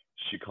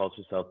 She calls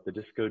herself the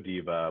Disco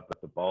Diva,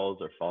 but the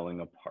balls are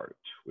falling apart,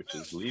 which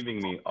is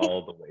leaving me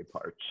all the way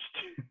parched.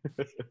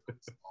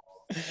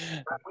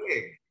 That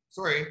wig.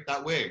 Sorry,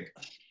 that wig.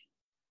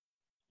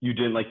 You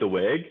didn't like the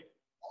wig?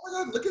 Oh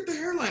my God, look at the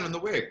hairline on the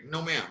wig.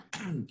 No,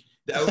 ma'am.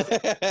 The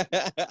outfit.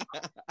 But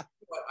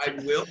I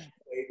will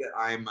say that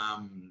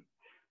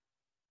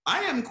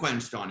I am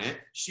quenched on it.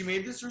 She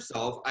made this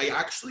herself. I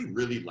actually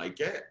really like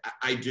it.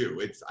 I do.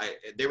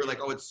 They were like,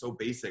 oh, it's so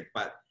basic,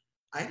 but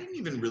I didn't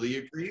even really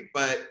agree.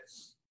 But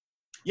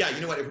yeah, you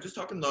know what? If we're just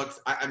talking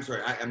looks, I'm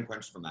sorry, I am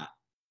quenched from that.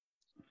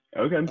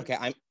 Okay.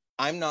 Okay,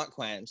 I'm not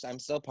quenched. I'm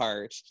still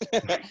parched.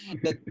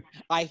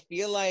 I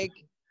feel like,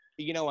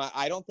 you know what?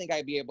 I don't think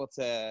I'd be able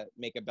to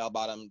make a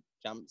bell-bottom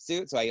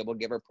jumpsuit, so I will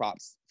give her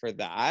props for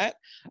that.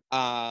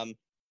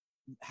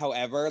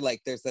 However,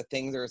 like, there's the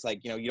things where it's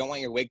like, you know, you don't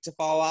want your wig to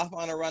fall off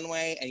on a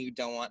runway, and you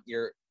don't want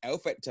your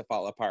outfit to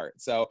fall apart.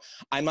 So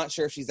I'm not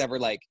sure if she's ever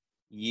like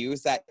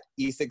used that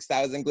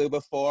E6000 glue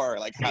before, or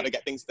like how to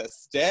get things to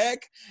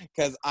stick.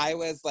 Because I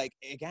was like,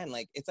 again,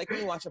 like, it's like when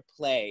you watch a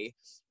play,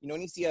 you know,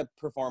 when you see a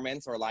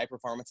performance or a live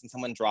performance and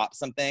someone drops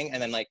something,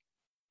 and then like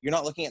you're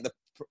not looking at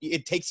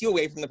it takes you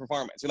away from the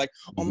performance. You're like,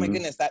 oh my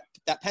goodness, that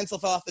pencil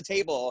fell off the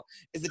table.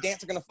 Is the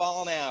dancer gonna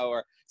fall now?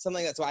 Or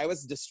something like that. So I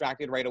was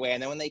distracted right away.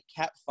 And then when they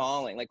kept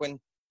falling, like when,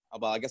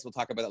 well, I guess we'll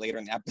talk about it later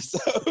in the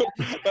episode.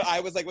 But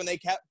I was like, when they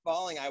kept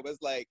falling, I was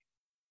like,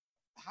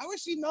 how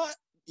is she not,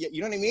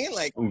 you know what I mean?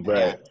 Like, right.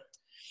 Yeah.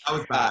 I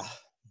was bad.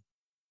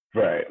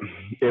 Right.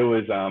 It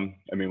was,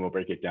 I mean, we'll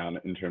break it down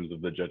in terms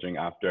of the judging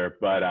after.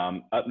 But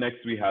up next,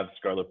 we have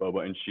Scarlett Bobo,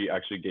 and she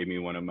actually gave me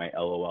one of my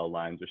LOL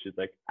lines where she's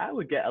like, I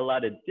would get a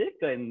lot of dick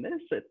in this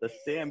at the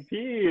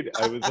Stampede.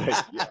 I was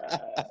like,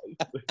 yes.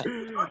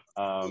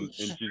 And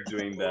she's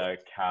doing the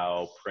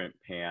cow print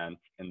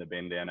pants and the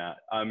bandana.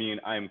 I mean,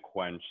 I'm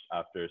quenched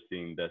after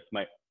seeing this.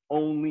 My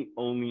only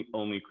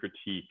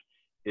critique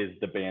is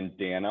the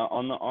bandana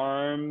on the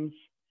arms.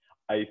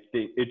 I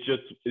think it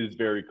just is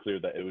very clear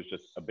that it was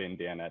just a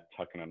bandana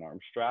tucking an arm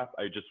strap.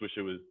 I just wish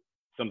it was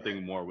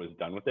something more was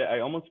done with it. I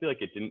almost feel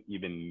like it didn't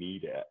even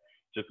need it,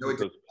 just because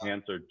those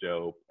pants are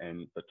dope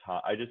and the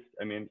top.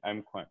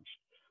 I'm quenched.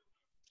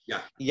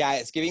 Yeah,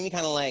 it's giving me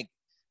kind of like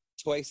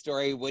Toy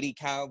Story Woody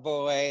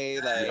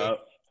Cowboy. Like, yep.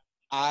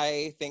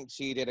 I think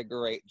she did a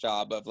great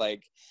job of,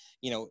 like,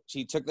 you know,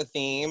 she took the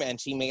theme and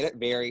she made it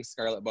very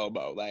Scarlett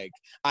Bobo. Like,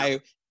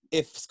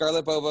 if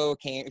Scarlett Bobo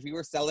if we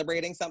were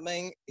celebrating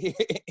something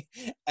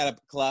at a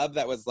club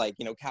that was like,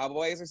 you know,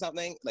 cowboys or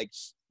something, like,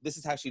 this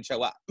is how she'd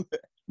show up.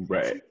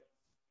 Right.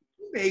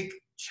 Make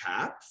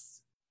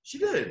chaps? She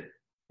did.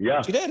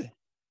 Yeah. She did.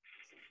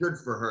 Good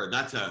for her.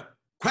 That's a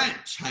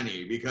quench,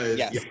 honey, because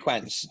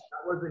quench.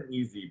 That wasn't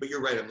easy. But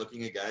you're right. I'm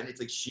looking again. It's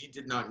like she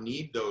did not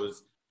need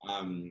those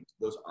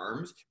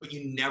arms, but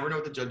you never know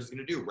what the judge is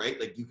going to do, right?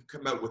 Like, you could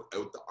come out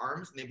without the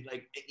arms and they'd be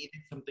like, it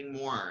needed something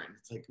more. And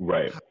it's like,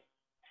 right.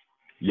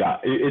 Yeah,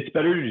 it's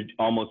better to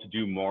almost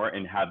do more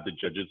and have the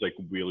judges like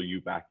wheel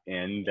you back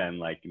in than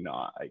like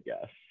not, I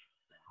guess.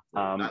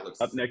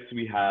 Up next,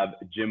 we have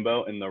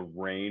Jimbo in the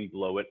Rain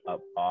Blow It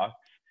Up box.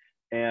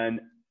 And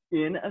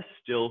in a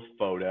still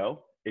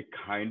photo, it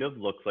kind of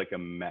looks like a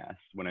mess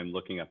when I'm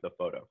looking at the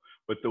photo.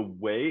 But the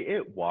way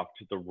it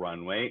walked the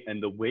runway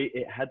and the way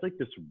it had like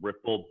this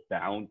ripple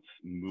bounce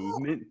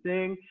movement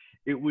thing,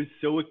 it was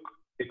so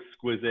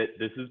exquisite.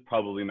 This is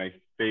probably my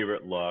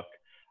favorite look.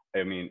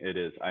 I mean, it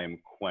is. I am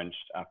quenched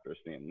after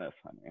seeing this,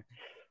 honey.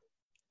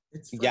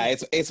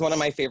 It's one of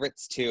my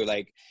favorites too.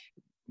 Like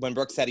when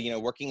Brooke said,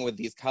 working with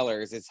these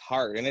colors is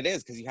hard, and it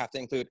is, because you have to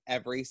include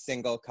every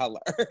single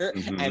color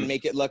and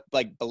make it look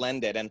like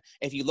blended. And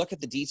if you look at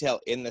the detail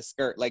in the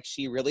skirt, like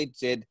she really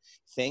did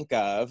think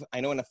of,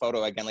 I know in a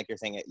photo, again, like you're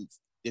saying,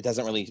 it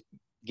doesn't really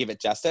give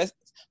it justice,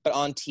 but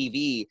on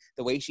TV,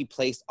 the way she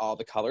placed all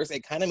the colors,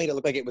 it kind of made it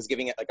look like it was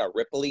giving it like a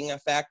rippling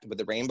effect with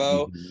the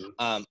rainbow.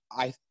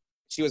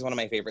 She was one of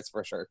my favorites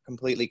for sure.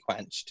 Completely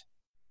quenched.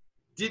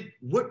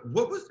 What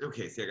was,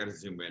 okay, see, I gotta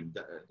zoom in.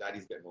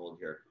 Daddy's getting old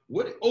here.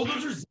 Those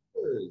are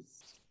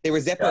zippers. They were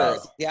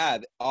zippers. Yeah,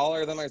 all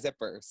of them are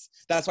zippers.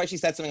 That's why she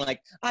said something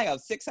like, I have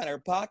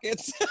 600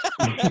 pockets.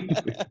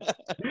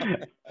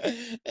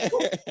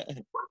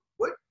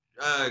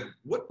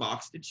 What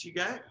box did she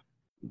get?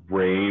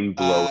 Rain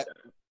blow.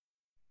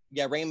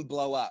 Rain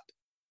blow up.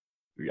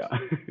 Yeah.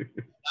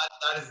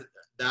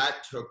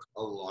 that took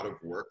a lot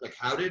of work. Like,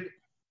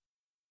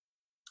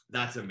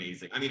 that's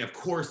amazing. I mean, of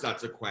course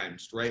that's a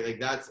quenched, right? Like,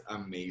 that's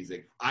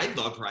amazing. I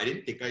love her. I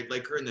didn't think I'd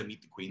like her in the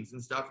Meet the Queens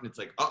and stuff. And it's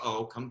like,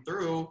 come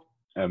through.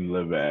 I'm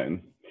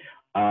living.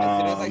 As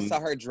soon as I saw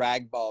her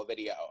drag ball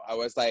video, I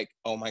was like,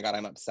 oh my God,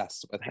 I'm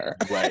obsessed with her.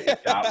 Right.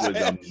 That was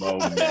a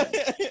moment.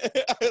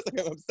 I was like,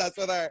 I'm obsessed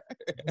with her.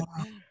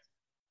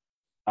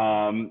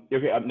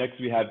 Okay, up next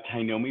we have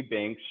Tynomi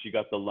Banks. She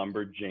got the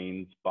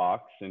Lumberjanes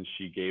box, and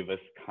she gave us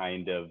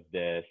kind of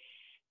this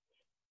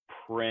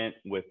print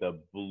with a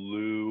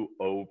blue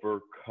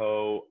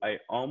overcoat. I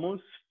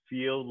almost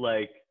feel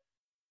like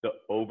the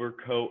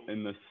overcoat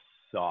and the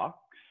socks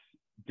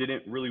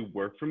didn't really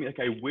work for me. Like,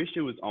 I wish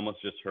it was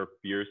almost just her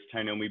fierce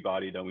Tynomi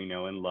body that we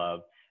know and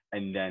love,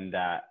 and then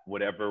that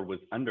whatever was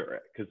under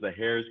it, because the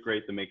hair is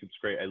great, the makeup's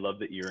great, I love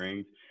the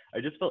earrings.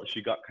 I just felt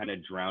she got kind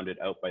of drowned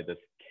out by this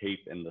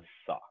cape and the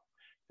socks,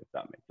 if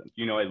that makes sense.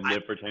 I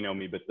live for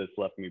Tynomi, but this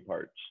left me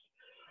parched.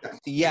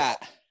 Yeah.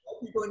 All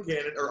people in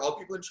Canada, or all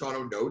people in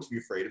Toronto, know to be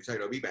afraid of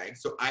Tynomi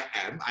Banks, so I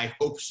am. I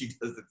hope she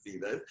doesn't see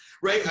this,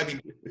 right? I mean,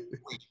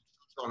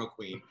 Toronto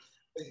queen.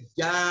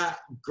 Yeah,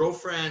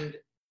 girlfriend,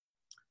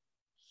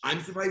 I'm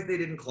surprised they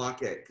didn't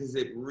clock it, because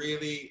it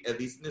really, at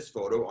least in this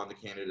photo on the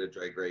Canada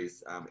Drag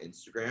Race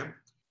Instagram,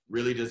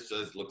 really just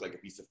does look like a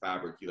piece of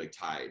fabric you like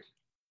tied.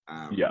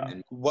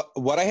 And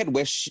what I had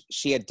wished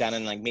she had done,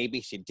 and like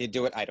maybe she did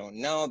do it, I don't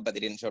know, but they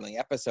didn't show it in the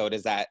episode,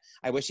 is that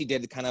I wish she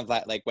did kind of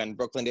like when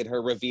Brooklyn did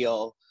her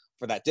reveal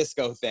for that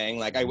disco thing.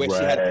 Like, I wish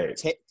she had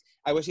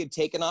I wish she had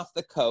taken off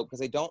the coat,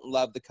 because I don't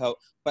love the coat.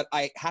 But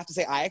I have to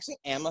say, I actually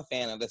am a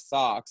fan of the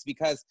socks,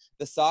 because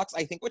the socks,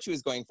 I think what she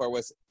was going for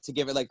was to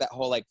give it like that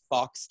whole like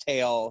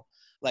foxtail,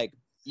 like,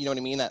 you know what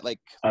I mean? That like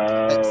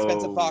that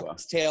expensive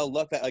foxtail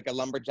look that like a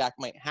lumberjack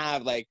might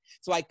have. Like,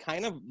 so I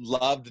kind of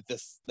loved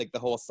this, like the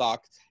whole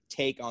sock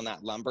take on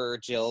that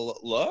lumberjill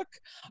look.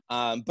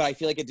 But I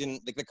feel like it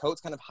didn't, like the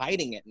coat's kind of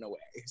hiding it in a way.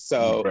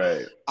 So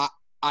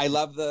I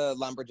love the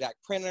lumberjack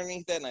print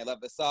underneath it, and I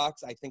love the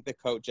socks. I think the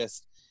coat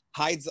just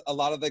hides a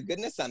lot of the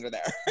goodness under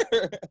there.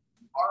 You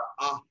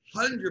are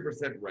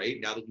 100% right,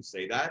 now that you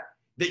say that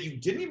you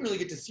didn't even really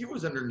get to see what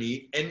was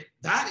underneath, and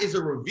that is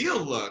a reveal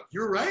look.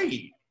 You're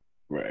right.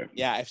 Right.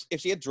 Yeah, if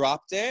she had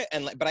dropped it,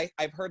 but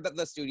I've heard that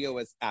the studio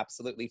was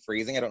absolutely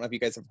freezing. I don't know if you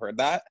guys have heard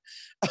that.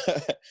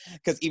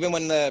 Because even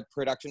when the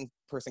production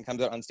person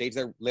comes out on stage,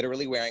 they're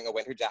literally wearing a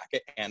winter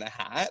jacket and a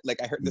hat.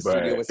 Like, I heard the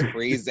studio was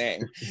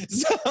freezing.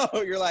 So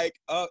you're like,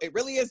 oh, it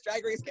really is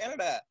Drag Race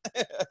Canada.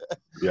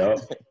 Yeah.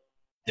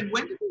 And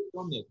when did they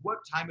film this? What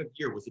time of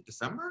year? Was it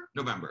December?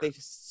 November? They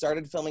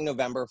started filming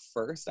November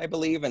 1st, I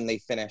believe, and they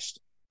finished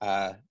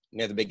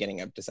near the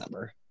beginning of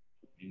December.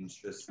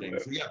 Interesting.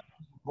 So yeah,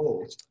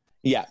 cold.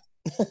 Yeah.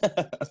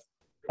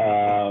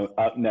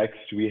 Up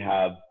next, we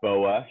have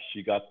Boa.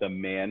 She got the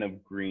Man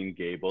of Green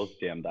Gables.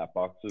 Damn, that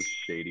box was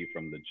shady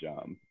from the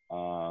jump.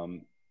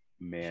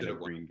 Man of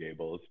Green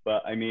Gables.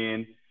 But I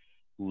mean,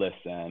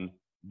 listen,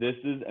 this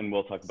is, and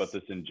we'll talk about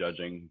this in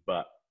judging,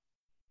 but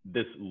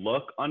this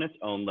look on its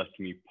own left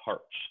me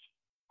parched.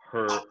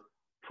 Her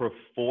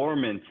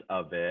performance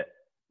of it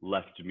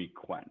left me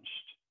quenched.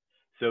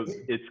 So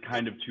it's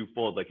kind of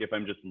twofold. Like, if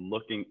I'm just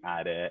looking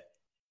at it,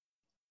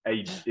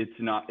 it's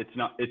not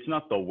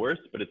the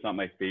worst, but it's not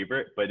my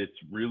favorite. But it's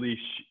really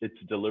it's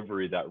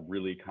delivery that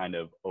really kind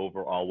of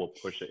overall will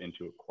push it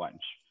into a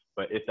quench.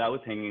 But if that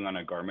was hanging on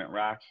a garment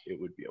rack,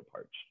 it would be a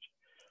parched.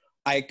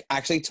 I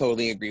actually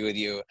totally agree with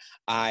you.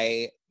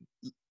 I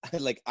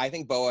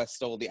think Boa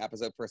stole the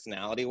episode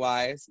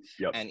personality-wise.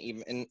 Yep. And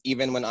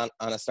even when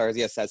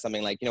Anastasia says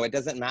something like, it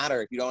doesn't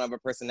matter if you don't have a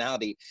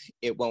personality,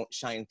 it won't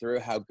shine through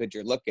how good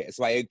your look is.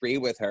 So I agree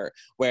with her,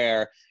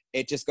 where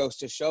it just goes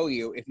to show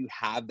you, if you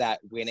have that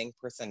winning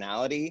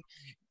personality,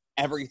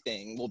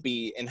 everything will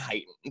be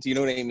heightened. Do you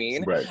know what I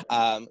mean? Right.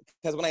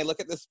 Because when I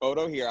look at this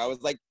photo here, I'm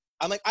like,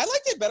 I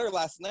liked it better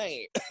last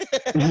night.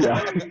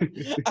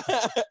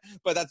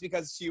 But that's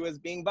because she was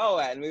being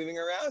Boa and moving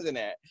around in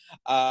it.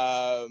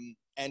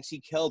 And she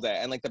killed it.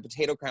 And like the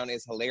potato crown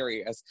is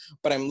hilarious.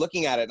 But I'm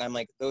looking at it and I'm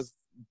like, those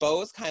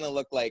bows kind of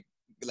look like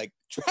like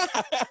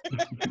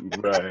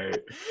Right.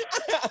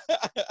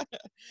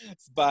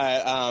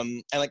 But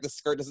and like the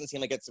skirt doesn't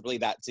seem like it's really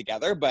that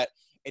together, but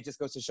it just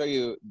goes to show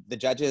you the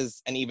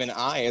judges and even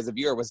I as a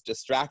viewer was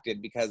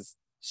distracted because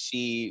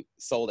she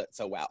sold it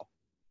so well.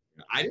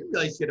 I didn't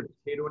realize she had a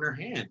potato in her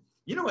hand.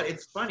 You know what?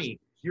 It's funny.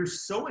 You're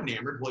so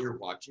enamored while you're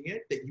watching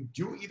it that you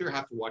do either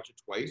have to watch it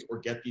twice or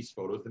get these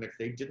photos the next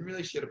day. Didn't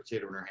realize she had a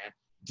potato in her hand.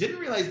 Didn't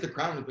realize the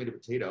crown was made of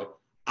potato.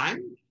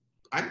 I'm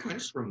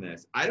quenched from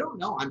this. I don't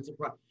know. I'm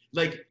surprised.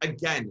 Like,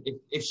 again,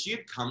 if she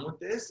had come with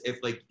this, if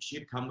like she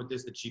had come with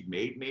this that she'd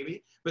made,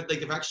 maybe. But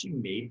like if actually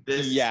made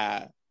this,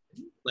 yeah.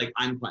 Like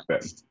I'm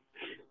quenched.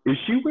 Is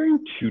she wearing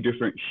 2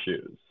 different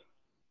shoes?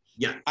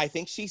 Yeah. I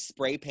think she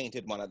spray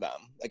painted one of them.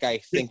 Like I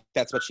think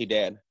that's what she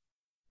did.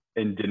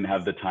 And didn't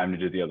have the time to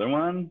do the other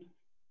one?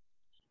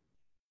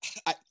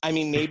 I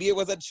mean, maybe it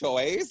was a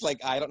choice.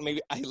 Like, I don't,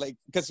 maybe I like,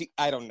 because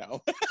I don't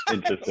know.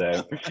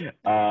 Interesting.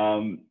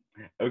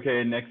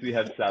 Okay, next we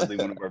have sadly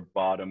one of our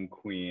bottom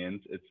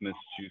queens. It's Miss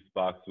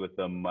Juicebox with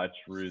a Much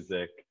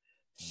Music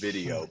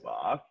video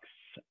box.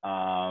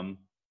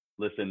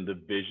 Listen, the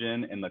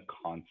vision and the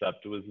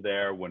concept was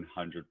there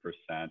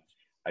 100%.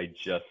 I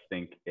just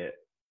think it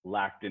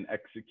lacked in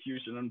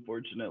execution,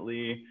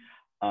 unfortunately.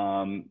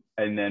 And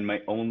then my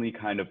only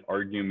kind of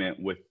argument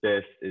with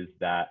this is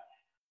that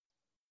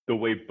the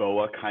way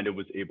Boa kind of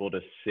was able to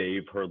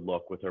save her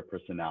look with her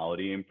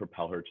personality and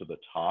propel her to the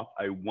top.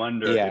 I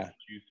wonder if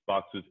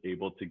Juicebox was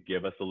able to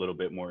give us a little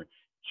bit more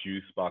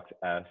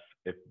Juicebox-esque,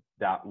 if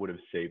that would have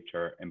saved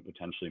her and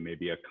potentially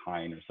maybe a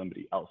Kyne or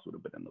somebody else would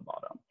have been in the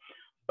bottom.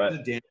 But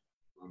the dance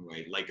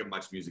runway, like a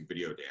Much Music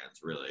video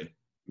dance, really.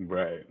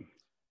 Right.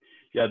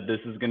 Yeah,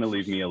 this is gonna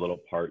leave me a little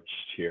parched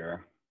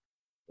here.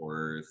 Of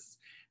course.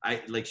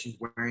 She's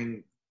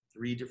wearing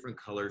 3 different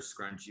color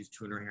scrunchies,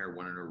 2 in her hair,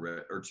 1 in her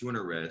wrist, or 2 in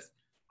her wrist.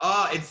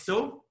 I'm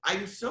so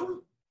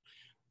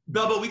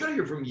Belba, we gotta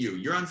hear from you.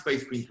 You're on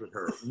Spice Queens with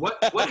her. What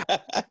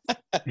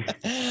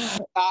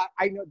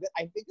I know that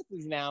I think this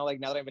is now, like,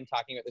 now that I've been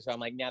talking about the show, I'm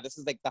like, now this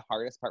is like the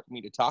hardest part for me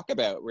to talk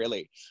about,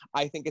 really.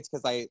 I think it's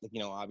because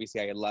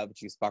obviously I love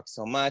Juicebox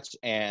so much,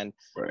 and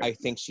I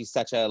think she's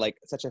such a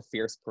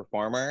fierce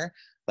performer.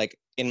 Like,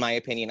 in my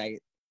opinion, I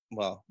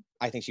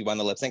think she won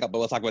the lip sync, but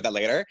we'll talk about that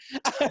later.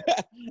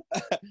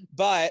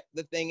 But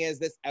the thing is,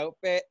 this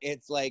outfit,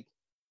 it's like,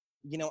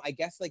 I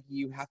guess like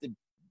you have to,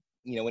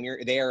 when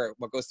you're there,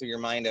 what goes through your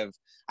mind of,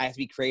 I have to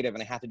be creative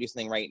and I have to do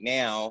something right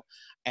now.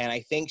 And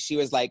I think she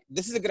was like,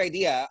 this is a good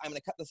idea. I'm going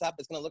to cut this up.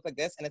 It's going to look like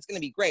this and it's going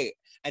to be great.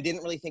 I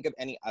didn't really think of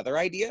any other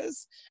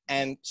ideas.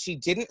 And she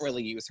didn't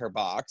really use her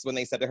box when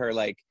they said to her,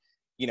 like,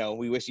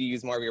 we wish you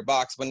used more of your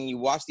box. When you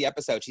watch the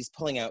episode, she's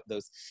pulling out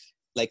those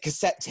like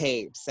cassette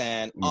tapes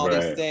and all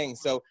these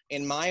things. So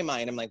in my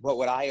mind, I'm like, what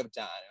would I have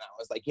done? And I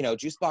was like,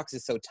 Juicebox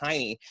is so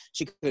tiny.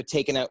 She could have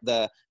taken out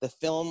the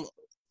film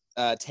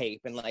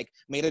tape and like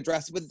made a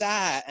dress with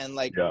that and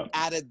like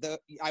added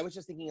I was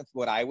just thinking of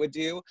what I would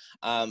do.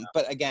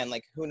 But again,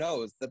 like, who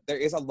knows? There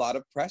is a lot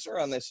of pressure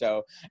on this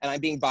show, and I'm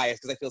being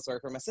biased because I feel sorry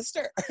for my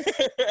sister.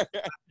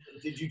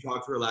 Did you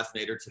talk to her last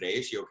night or today?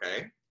 Is she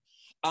okay?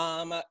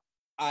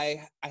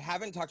 I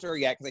haven't talked to her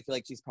yet because I feel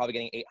like she's probably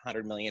getting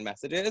 800 million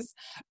messages.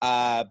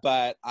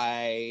 But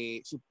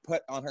she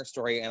put on her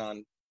story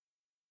and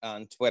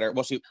on Twitter.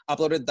 Well, she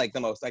uploaded like the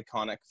most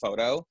iconic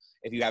photo.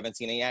 If you haven't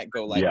seen it yet,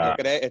 go look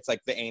at it. It's like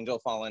the angel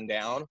falling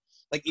down.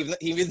 Like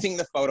even seeing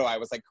the photo, I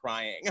was like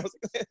crying. I was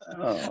like,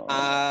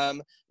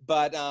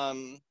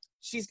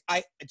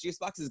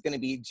 Juicebox is gonna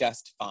be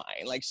just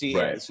fine. Like she's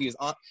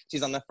on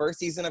the first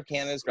season of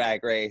Canada's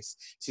Drag Race.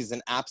 She's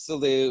an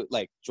absolute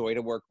like joy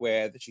to work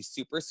with. She's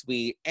super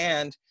sweet,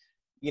 and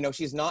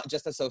she's not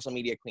just a social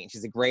media queen.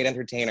 She's a great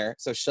entertainer,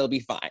 so she'll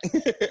be fine.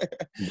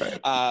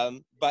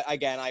 But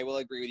again, I will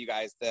agree with you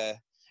guys. The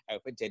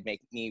outfit did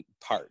make me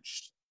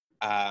parched.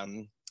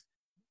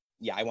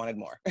 I wanted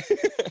more.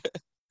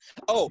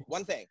 Oh,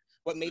 one thing.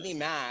 What made me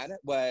mad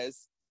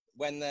was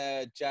when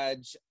the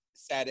judge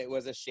said it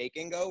was a shake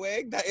and go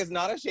wig. That is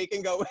not a shake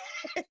and go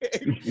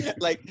wig.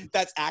 Like,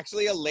 that's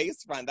actually a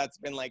lace front that's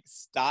been like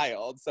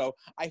styled. So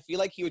I feel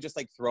like he was just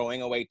like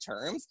throwing away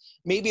terms.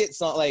 Maybe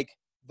it's not like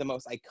the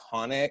most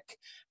iconic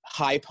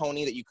high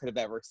pony that you could have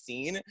ever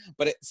seen,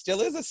 but it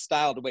still is a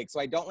styled wig. So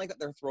I don't like that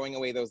they're throwing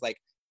away those like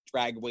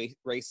drag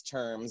race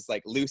terms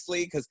like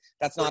loosely, because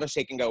that's not a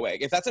shake and go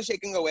wig. If that's a shake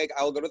and go wig,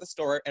 I will go to the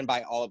store and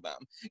buy all of them.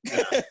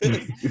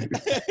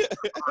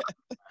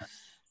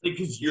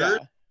 Because your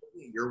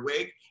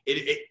wig,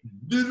 it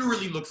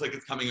literally looks like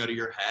it's coming out of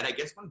your head. I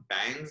guess when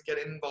bangs get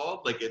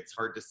involved, like, it's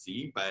hard to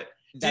see, but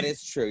that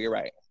is true. You're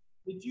right.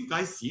 Did you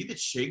guys see that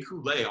Shea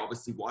Coulee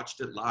obviously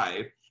watched it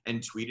live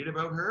and tweeted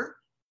about her?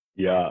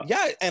 Yeah.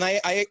 And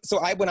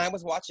when I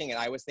was watching it,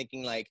 I was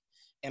thinking like,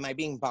 am I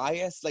being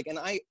biased? Like, and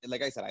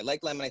like I said, I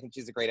like Lemon. I think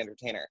she's a great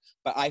entertainer,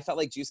 but I felt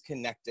like Juice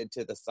connected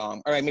to the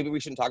song. All right, maybe we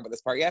shouldn't talk about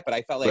this part yet, but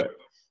I felt like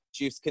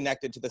Juice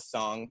connected to the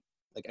song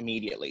like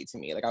immediately to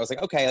me. Like, I was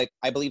like, okay, like,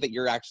 I believe that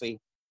you're actually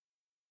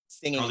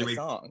singing the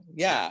song.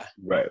 Yeah.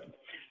 Right.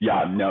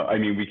 Yeah, no, I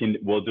mean,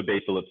 we'll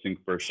debate the lip sync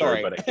for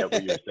sure, but I get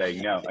what you're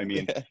saying. No, I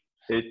mean,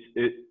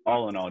 It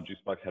all in all,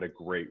 Juicebox had a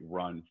great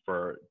run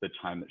for the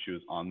time that she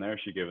was on there.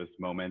 She gave us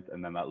moments,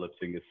 and then that lip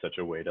sync is such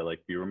a way to like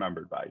be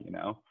remembered by, you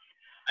know.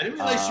 I didn't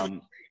realize she was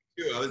great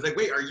too. I was like,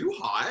 wait, are you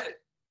hot?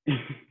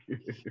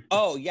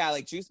 Oh yeah,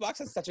 like Juicebox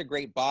has such a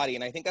great body,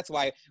 and I think that's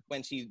why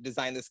when she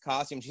designed this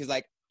costume, she's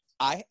like,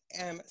 I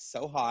am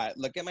so hot.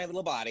 Look at my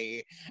little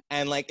body.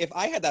 And like, if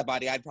I had that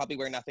body, I'd probably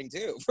wear nothing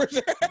too, for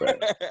sure.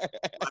 Right.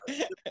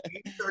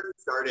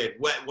 started.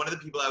 One of the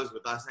people I was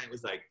with last night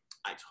was like,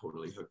 I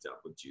totally hooked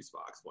up with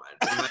Juicebox once.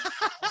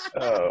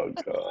 Oh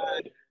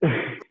God.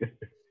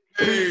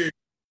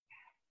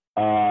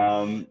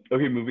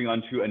 Okay, moving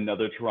on to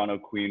another Toronto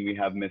queen. We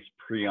have Miss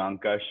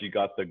Priyanka. She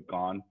got the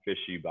Gone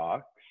Fishy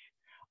box.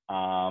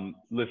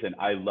 Listen,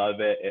 I love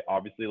it. It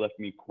obviously left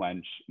me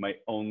quenched.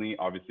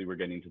 Obviously we're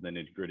getting to the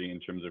nitty gritty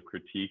in terms of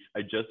critiques.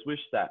 I just wish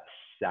that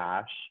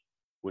sash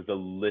was a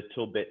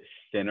little bit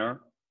thinner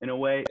in a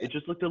way. It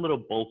just looked a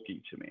little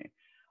bulky to me.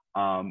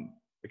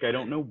 Like, I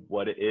don't know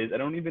what it is. I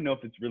don't even know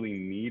if it's really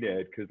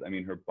needed because, I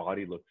mean, her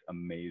body looks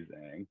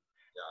amazing.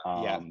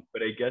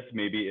 But I guess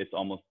maybe it's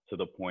almost to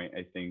the point,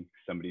 I think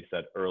somebody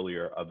said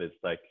earlier, of it's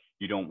like,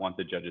 you don't want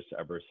the judges to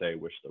ever say,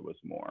 wish there was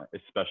more,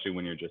 especially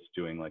when you're just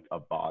doing like a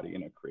body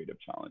and a creative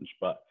challenge.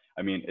 But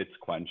I mean, it's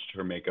quenched.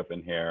 Her makeup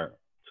and hair,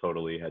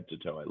 totally head to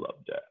toe. I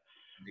loved it.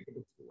 Makeup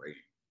looks great.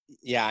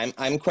 Yeah,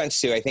 I'm quenched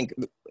too. I think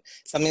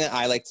something that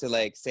I like to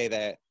like say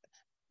that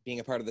being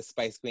a part of the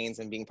Spice Queens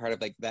and being part of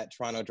like that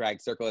Toronto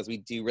drag circle is we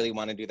do really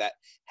want to do that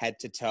head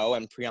to toe,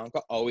 and Priyanka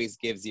always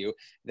gives you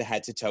the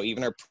head to toe.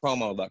 Even her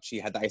promo look, she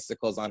had the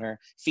icicles on her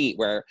feet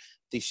where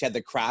she had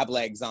the crab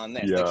legs on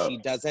this. Yeah.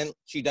 Like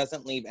she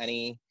doesn't leave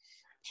any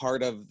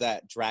part of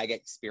that drag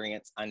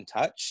experience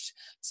untouched.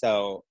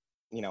 So,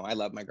 you know, I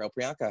love my girl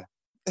Priyanka.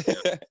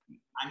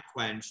 I'm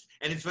quenched.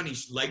 And it's funny,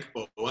 like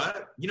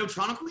Boa, you know,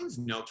 Toronto Queens,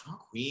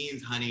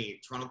 honey.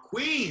 Toronto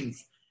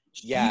Queens.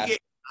 She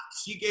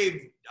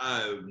gave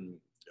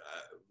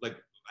like,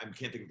 I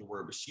can't think of the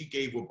word, but she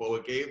gave what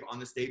Boa gave on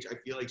the stage. I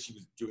feel like she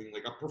was doing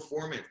like a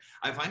performance.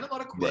 I find a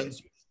lot of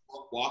queens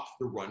walk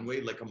the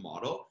runway like a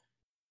model,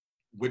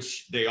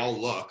 which they all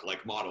look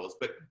like models,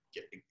 but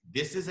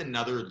this is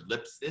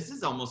this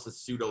is almost a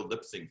pseudo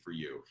lip sync for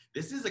you.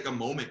 This is like a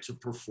moment to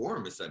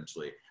perform,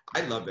 essentially.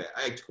 I love it.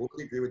 I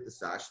totally agree with the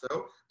sash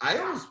though. I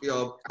almost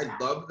feel, I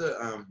love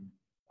the,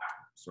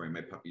 sorry,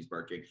 my puppy's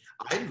barking.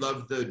 I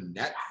love the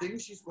net thing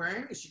she's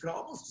wearing. She could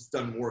almost just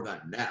done more of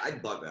that net. I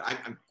love it.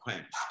 I'm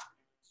quenched.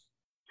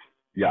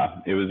 Yeah,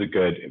 it was a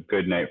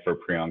good night for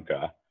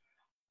Priyanka.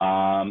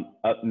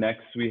 Up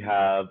next, we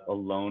have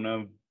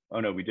Ilona. Oh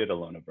no, we did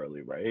Ilona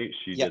Burley, right?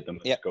 She did the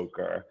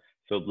Muskoka.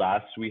 So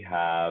last we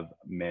have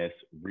Miss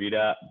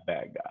Rita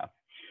Baga.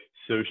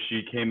 So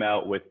she came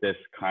out with this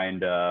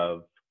kind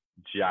of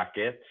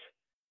jacket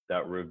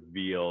that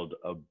revealed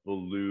a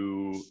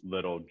blue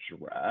little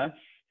dress.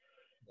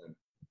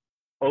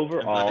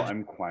 Overall,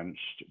 I'm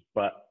quenched,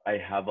 but I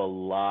have a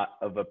lot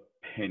of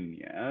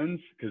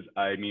opinions because,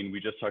 I mean, we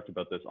just talked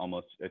about this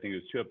almost, I think it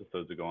was 2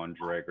 episodes ago on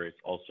Drag Race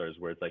All-Stars,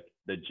 where it's like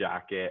the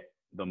jacket,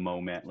 the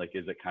moment, like,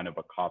 is it kind of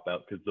a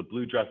cop-out? Because the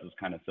blue dress is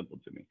kind of simple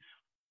to me.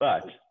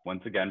 But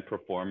once again,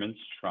 performance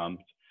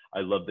trumped.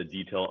 I love the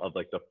detail of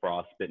like the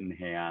frostbitten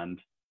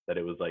hand, that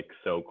it was like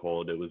so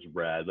cold, it was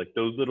red. Like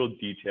those little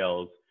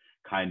details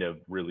kind of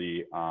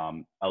really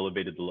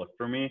elevated the look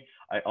for me.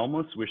 I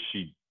almost wish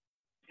she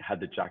had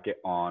the jacket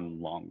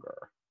on longer.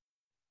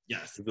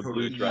 Yes. The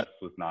blue dress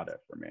was not it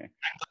for me.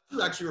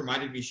 It actually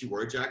reminded me she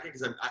wore a jacket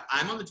because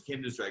I'm on the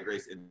Canada's Drag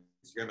Race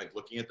Instagram, like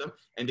looking at them,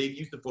 and they've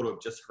used the photo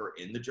of just her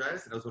in the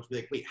dress, and I was about to be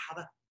like, wait, how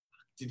the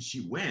did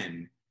she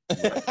win?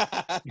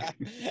 I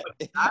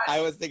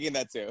was thinking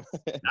that too.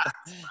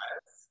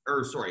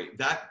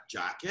 That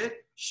jacket,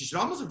 she should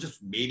almost have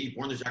just maybe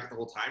worn the jacket the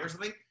whole time or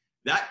something.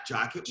 That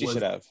jacket was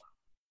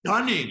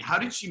stunning. How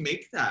did she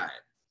make that?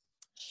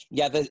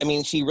 Yeah, I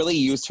mean, she really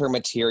used her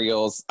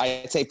materials.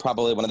 I'd say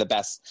probably one of the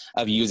best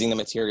of using the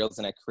materials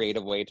in a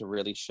creative way to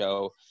really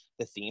show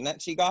the theme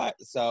that she got.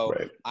 So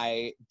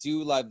I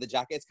do love the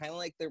jacket. It's kind of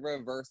like the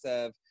reverse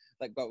of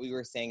like what we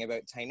were saying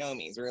about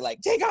Tynomi's. We were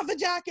like, take off the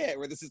jacket,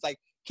 where this is like,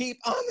 keep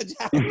on the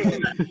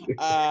jacket.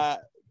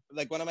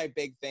 Like one of my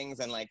big things,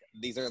 and like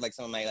these are like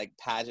some of my like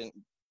pageant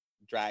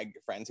drag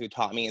friends who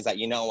taught me, is that,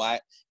 you know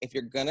what, if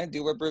you're gonna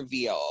do a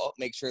reveal,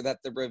 make sure that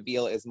the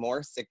reveal is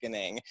more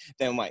sickening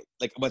than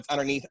what's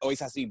underneath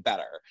always has to be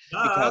better,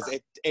 because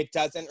it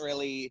doesn't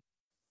really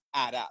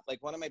add up.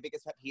 Like one of my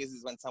biggest pet peeves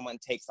is when someone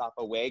takes off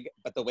a wig,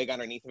 but the wig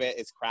underneath of it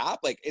is crap.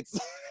 Like it's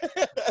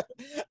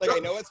like, I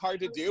know it's hard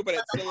to do, but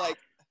it's still like,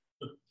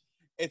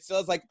 it still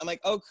is like, I'm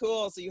like, oh,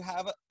 cool. So you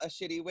have a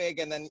shitty wig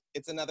and then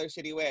it's another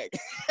shitty wig.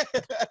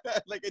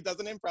 Like, it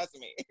doesn't impress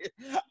me.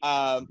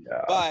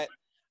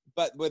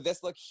 But with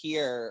this look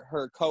here,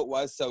 her coat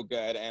was so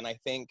good. And I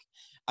think,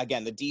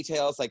 again, the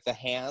details, like the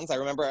hands, I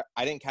remember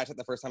I didn't catch it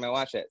the first time I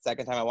watched it.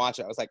 Second time I watched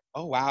it, I was like,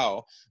 oh,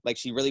 wow. Like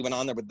she really went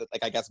on there with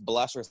like, I guess,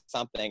 blush or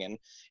something. And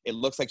it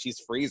looks like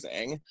she's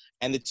freezing.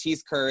 And the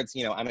cheese curds,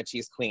 you know, I'm a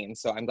cheese queen.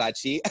 So I'm glad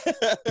she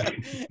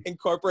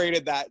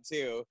incorporated that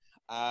too.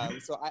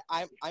 So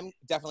I'm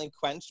definitely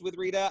quenched with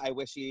Rita. I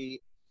wish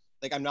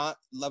I'm not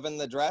loving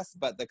the dress,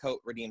 but the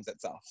coat redeems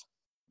itself.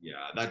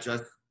 Yeah, that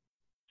dress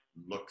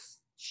looks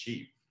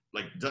cheap.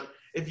 Like,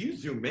 if you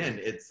zoom in,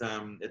 it's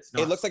not.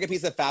 It looks like a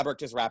piece of fabric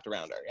just wrapped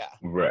around her. Yeah.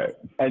 Right.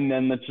 And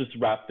then let's just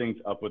wrap things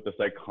up with this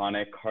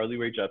iconic Carly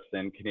Rae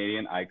Jepsen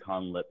Canadian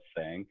icon lip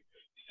sync.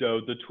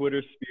 So the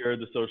Twitter sphere,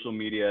 the social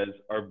medias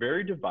are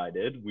very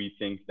divided. We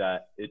think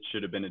that it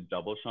should have been a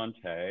double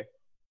Shantae,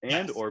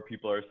 or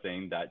people are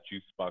saying that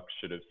Juice Box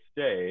should have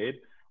stayed.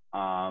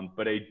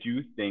 But I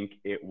do think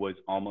it was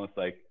almost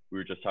like we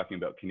were just talking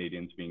about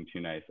Canadians being too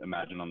nice.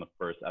 Imagine on the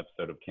first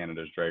episode of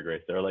Canada's Drag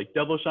Race, they're like,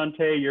 double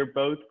Shantae, you're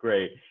both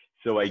great.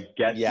 So I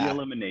get the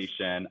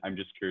elimination. I'm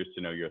just curious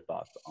to know your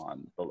thoughts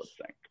on the lip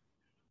sync.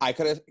 I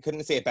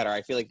couldn't say it better.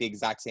 I feel like the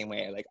exact same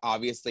way. Like,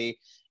 obviously,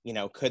 you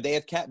know, could they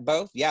have kept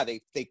both? Yeah,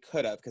 they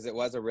could have, because it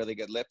was a really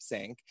good lip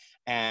sync.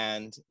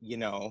 And, you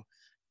know,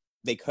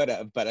 they could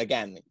have, but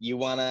again, you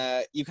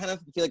kind of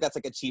feel like that's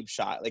like a cheap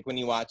shot. Like when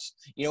you watch,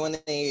 you know, when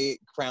they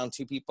crown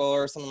two people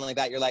or something like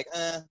that, you're like,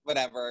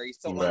 whatever, you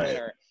still want a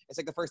winner. It's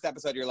like the first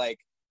episode, you're like,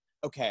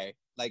 okay,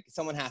 like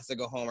someone has to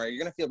go home or you're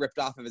going to feel ripped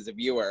off of as a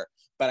viewer.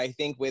 But I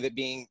think with it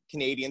being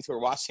Canadians who are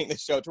watching the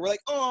show, we're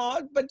like,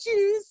 oh, but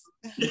Juice.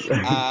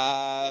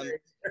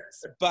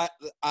 But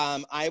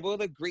I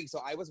will agree.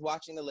 So I was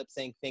watching the lip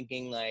sync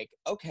thinking like,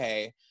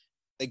 okay,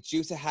 like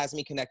Juice has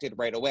me connected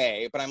right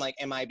away, but I'm like,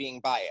 am I being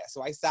biased?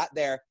 So I sat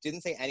there,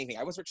 didn't say anything.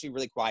 I was actually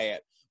really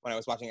quiet when I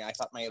was watching it. I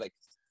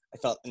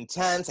felt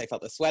intense. I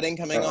felt the sweating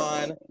coming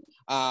on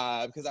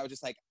because I was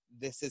just like,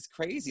 this is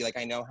crazy. Like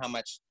I know how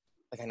much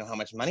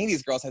money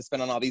these girls have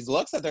spent on all these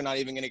looks that they're not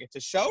even going to get to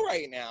show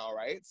right now,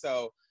 right?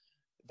 So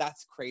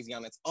that's crazy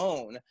on its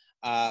own.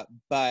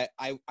 But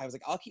I was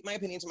like, I'll keep my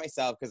opinion to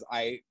myself because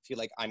I feel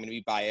like I'm going to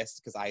be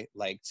biased because I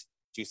liked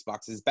Juice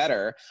Box is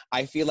better.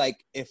 I feel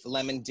like if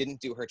Lemon didn't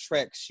do her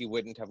tricks, she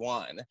wouldn't have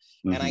won.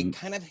 Mm-hmm. And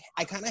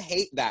I kind of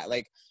hate that.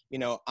 Like, you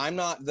know, I'm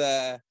not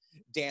the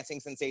dancing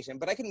sensation,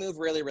 but I can move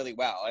really, really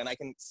well and I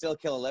can still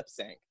kill a lip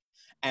sync.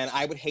 And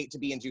I would hate to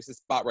be in Juice's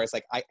spot where it's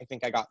like, I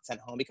think I got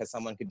sent home because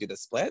someone could do the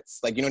splits.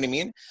 Like, you know what I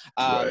mean?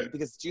 Right.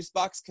 Because Juice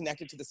Box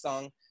connected to the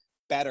song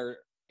better,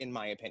 in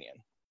my opinion.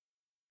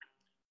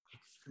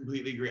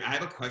 Completely agree. I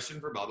have a question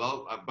for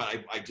Belle, but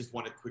I just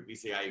want to quickly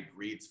say I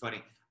agree. It's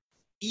funny.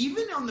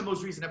 Even on the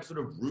most recent episode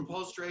of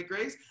RuPaul's Drag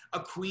Race, a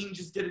queen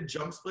just did a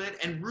jump split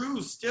and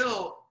Ru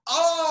still,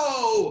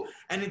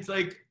 and it's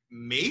like,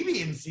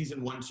 maybe in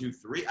season 1, 2,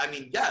 3. I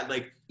mean,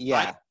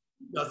 I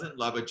doesn't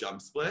love a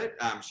jump split,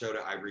 show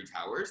to Ivory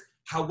Towers.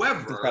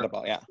 However, it's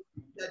incredible, yeah.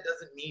 That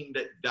doesn't mean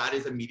that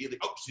is immediately,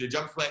 she did a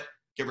jump split,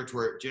 give her to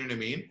her, do you know what I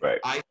mean?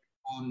 Right.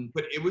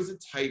 But it was a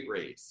tight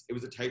race.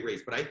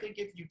 But I think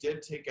if you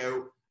did take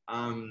out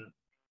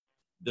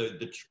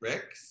the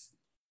tricks,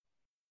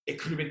 it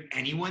could have been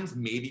anyone's,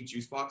 maybe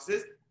Juice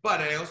Box's.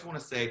 But I also want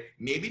to say,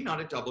 maybe not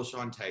a double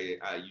Shantae,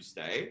 you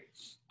stay.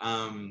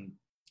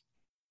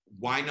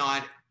 Why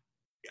not,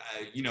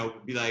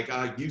 be like,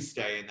 you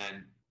stay, and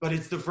then, but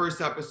it's the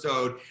first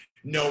episode,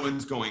 no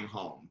one's going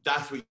home.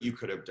 That's what you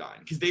could have done.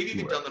 Because they've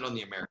even done that on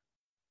the American.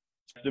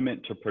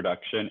 Testament to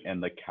production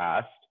and the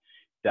cast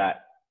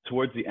that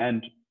towards the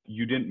end,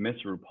 you didn't miss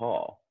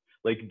RuPaul.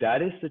 Like,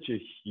 that is such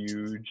a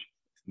huge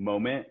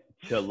moment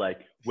to, like,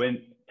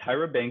 when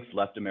Tyra Banks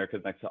left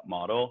America's Next Top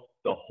Model,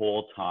 the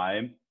whole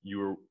time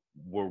you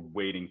were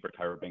waiting for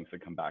Tyra Banks to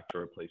come back to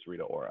replace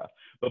Rita Ora.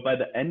 But by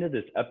the end of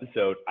this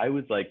episode, I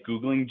was like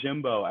Googling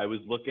Jimbo. I was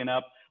looking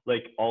up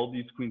like all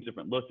these queens'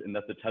 different looks, and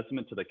that's a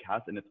testament to the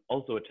cast, and it's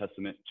also a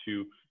testament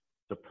to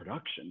the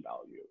production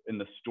value and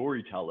the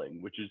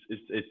storytelling, which is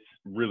it's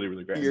really,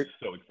 really great. I'm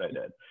so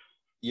excited.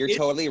 You're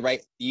totally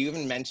right. You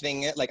even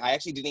mentioning it, like, I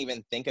actually didn't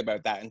even think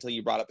about that until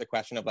you brought up the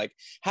question of, like,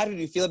 how did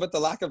you feel about the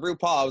lack of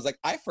RuPaul? I was like,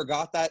 I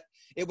forgot that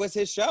it was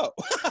his show.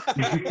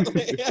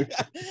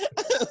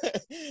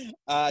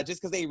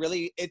 Just because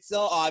it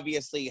still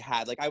obviously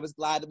had, like, I was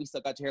glad that we still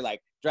got to hear,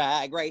 like,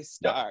 Drag Race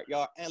Star,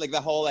 and, like, the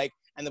whole, like,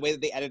 and the way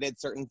that they edited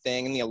certain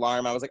thing and the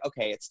alarm, I was like,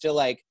 okay, it's still,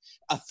 like,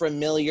 a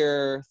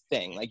familiar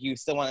thing. Like, you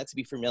still want it to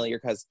be familiar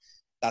because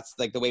that's,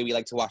 like, the way we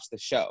like to watch the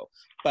show.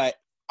 But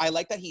I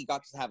like that he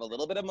got to have a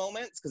little bit of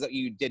moments because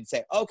you did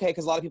say, okay,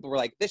 because a lot of people were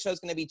like, this show's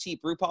going to be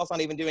cheap. RuPaul's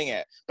not even doing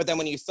it. But then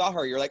when you saw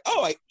her, you're like,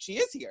 she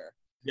is here.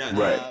 Yeah.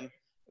 Right.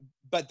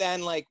 But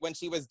then, like, when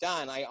she was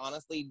done, I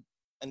honestly,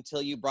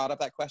 until you brought up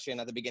that question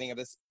at the beginning of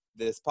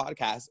this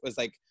podcast, was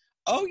like,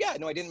 oh, yeah,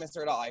 no, I didn't miss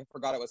her at all. I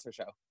forgot it was her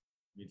show.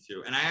 Me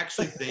too. And I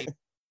actually think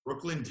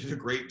Brooklyn did a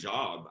great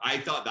job. I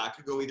thought that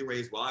could go either way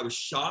as well. I was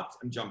shocked.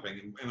 I'm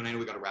jumping, and I know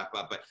we got to wrap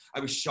up, but I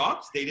was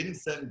shocked they didn't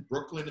send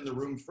Brooklyn in the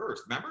room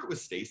first. Remember, it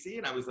was Stacey,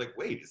 and I was like,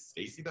 wait, is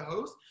Stacey the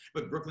host?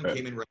 But Brooklyn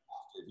came in right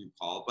after, if you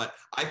recall. But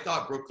I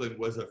thought Brooklyn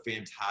was a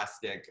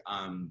fantastic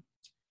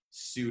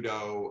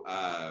pseudo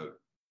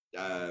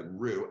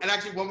Ru. And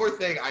actually, one more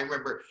thing, I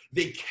remember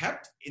they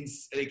kept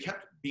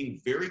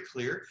being very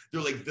clear.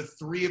 They're like, the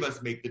three of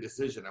us make the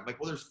decision. I'm like,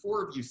 well, there's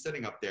four of you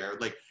sitting up there,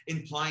 like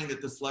implying that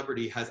the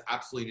celebrity has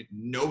absolutely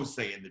no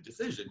say in the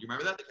decision. You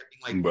remember that? They kept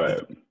being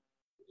like,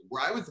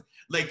 where I was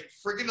like,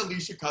 friggin'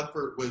 Alicia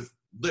Cuthbert was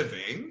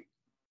living.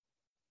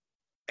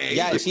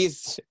 Yeah, she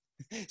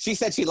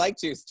said she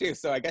liked Juice too,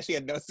 so I guess she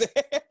had no say.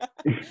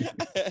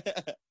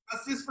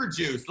 Justice for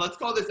Juice. Let's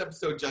call this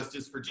episode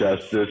Justice for Juice.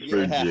 Justice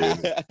for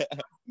Juice.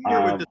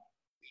 Here with the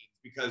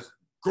because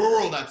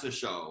girl, that's a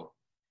show.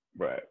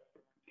 Right.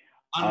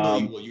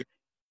 Unbelievable.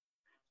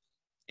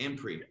 And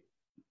Pre.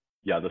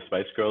 Yeah, the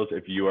Spice Girls,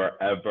 if you are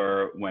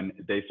ever, when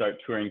they start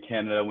touring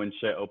Canada, when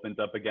shit opens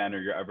up again, or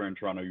you're ever in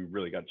Toronto, you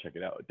really got to check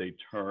it out. They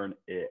turn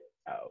it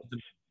out.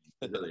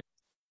 Really.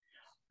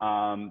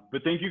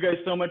 But thank you guys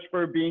so much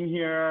for being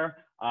here.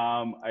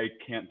 I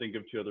can't think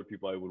of two other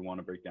people I would want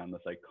to break down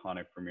this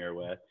iconic premiere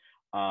with.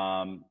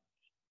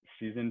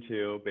 Season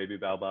 2, Baby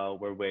Bow Bow,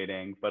 we're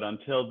waiting. But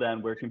until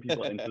then, where can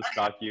people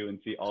Insta-stalk you and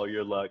see all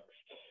your looks?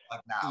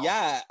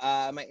 Yeah,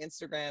 my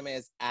Instagram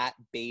is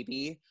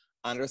 @baby_bell_bell,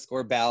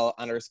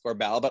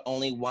 but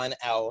only one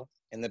L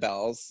in the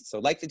bells. So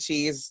like the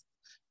cheese,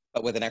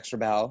 but with an extra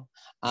bell.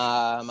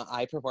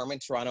 I perform in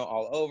Toronto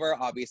all over.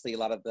 Obviously, a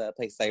lot of the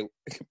places I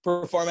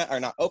perform at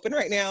are not open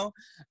right now,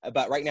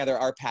 but right now there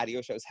are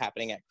patio shows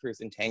happening at Cruise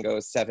and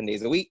Tangos 7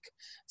 days a week.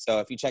 So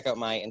if you check out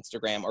my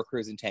Instagram or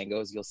Cruise and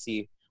Tangos, you'll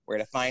see where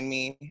to find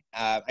me.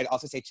 I'd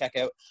also say check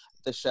out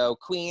the show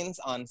Queens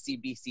on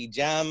CBC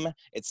Gem.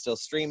 It's still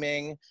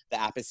streaming.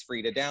 The app is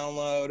free to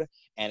download,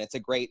 and it's a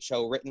great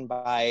show written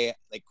by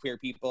like queer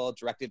people,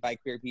 directed by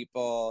queer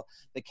people.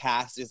 The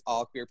cast is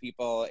all queer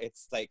people.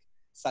 It's like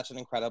such an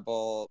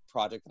incredible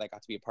project that I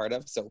got to be a part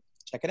of. So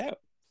check it out.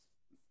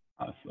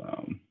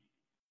 Awesome.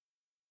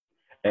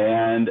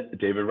 And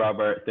David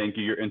Robert, thank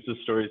you. Your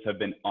Insta stories have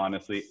been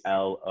honestly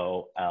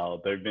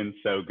LOL. They've been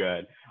so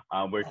good.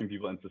 Where can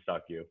people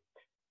Insta-stalk you?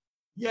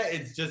 Yeah,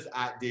 it's just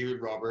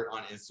 @David Robert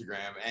on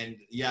Instagram. And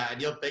yeah,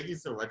 Neil, thank you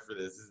so much for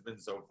this. This has been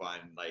so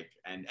fun. Like,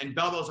 and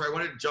Bell Bell, sorry, I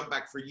wanted to jump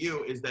back for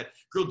you. Is that,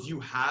 girl, do you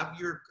have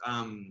your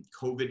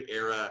COVID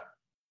era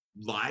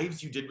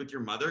lives you did with your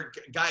mother?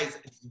 Guys,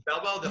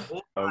 Bell Bell, the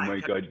whole time. Oh my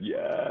God,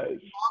 yes.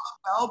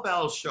 Bell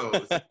Bell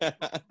shows.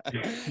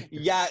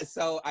 Yeah,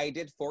 so I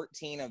did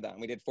 14 of them.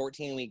 We did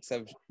 14 weeks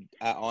of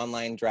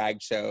online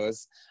drag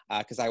shows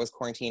because I was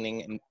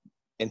quarantining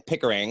in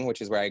Pickering, which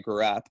is where I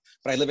grew up.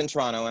 But I live in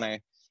Toronto, and I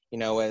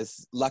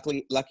was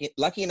lucky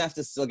enough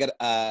to still get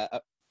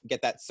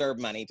that CERB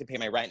money to pay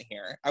my rent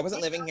here. I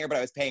wasn't living here, but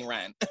I was paying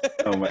rent.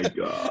 Oh my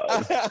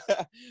God.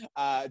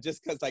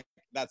 Just because like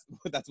that's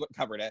what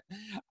covered it.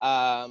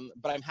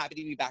 But I'm happy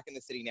to be back in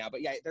the city now.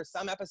 But yeah, there's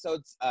some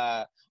episodes,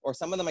 or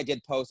some of them I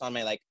did post on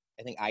my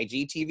I think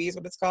IGTV is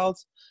what it's called.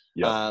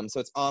 Yeah. So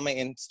it's on my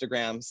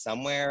Instagram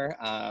somewhere.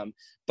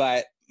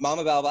 But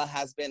Mama Belva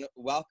has been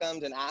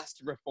welcomed and asked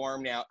to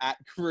perform now at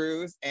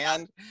Cruise,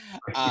 and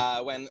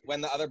when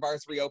the other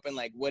bars reopened,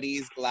 like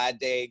Woody's, Glad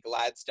Day,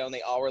 Gladstone,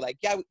 they all were like,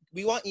 yeah,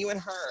 we want you and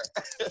her.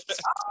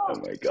 Oh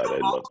my God, I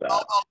love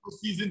that.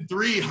 Season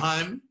 3,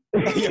 hun.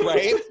 Yeah,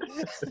 right?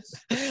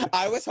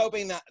 I was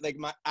hoping that,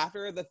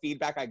 after the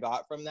feedback I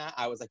got from that,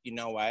 I was like, you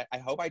know what? I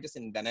hope I just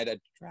invented a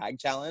drag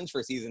challenge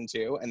for season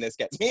 2, and this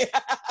gets me.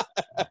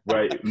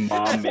 Right,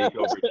 mom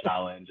makeover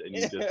challenge, and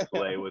you just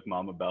play with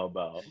Mama Bell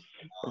Bell.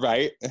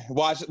 Right.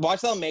 Watch.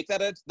 They'll make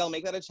that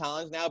a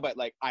challenge now, but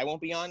I won't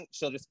be on.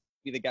 She'll just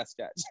be the guest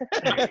judge.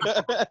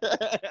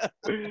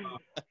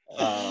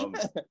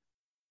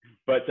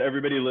 But to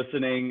everybody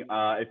listening,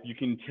 if you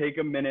can take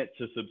a minute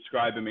to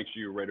subscribe and make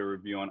sure you write a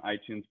review on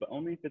iTunes, but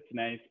only if it's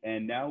nice.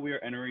 And now we are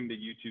entering the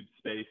YouTube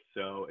space.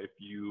 So if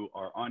you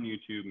are on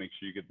YouTube, make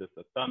sure you give this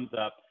a thumbs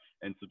up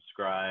and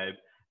subscribe.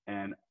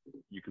 And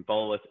you can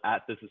follow us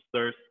 @This Is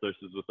Thirst. Thirst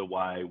is with a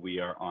Y. We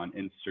are on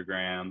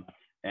Instagram.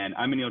 And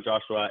I'm Aneal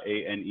Joshua,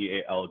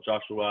 ANEAL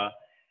Joshua.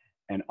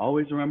 And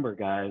always remember,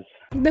 guys,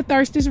 the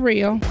thirst is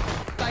real.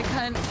 Like,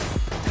 hun.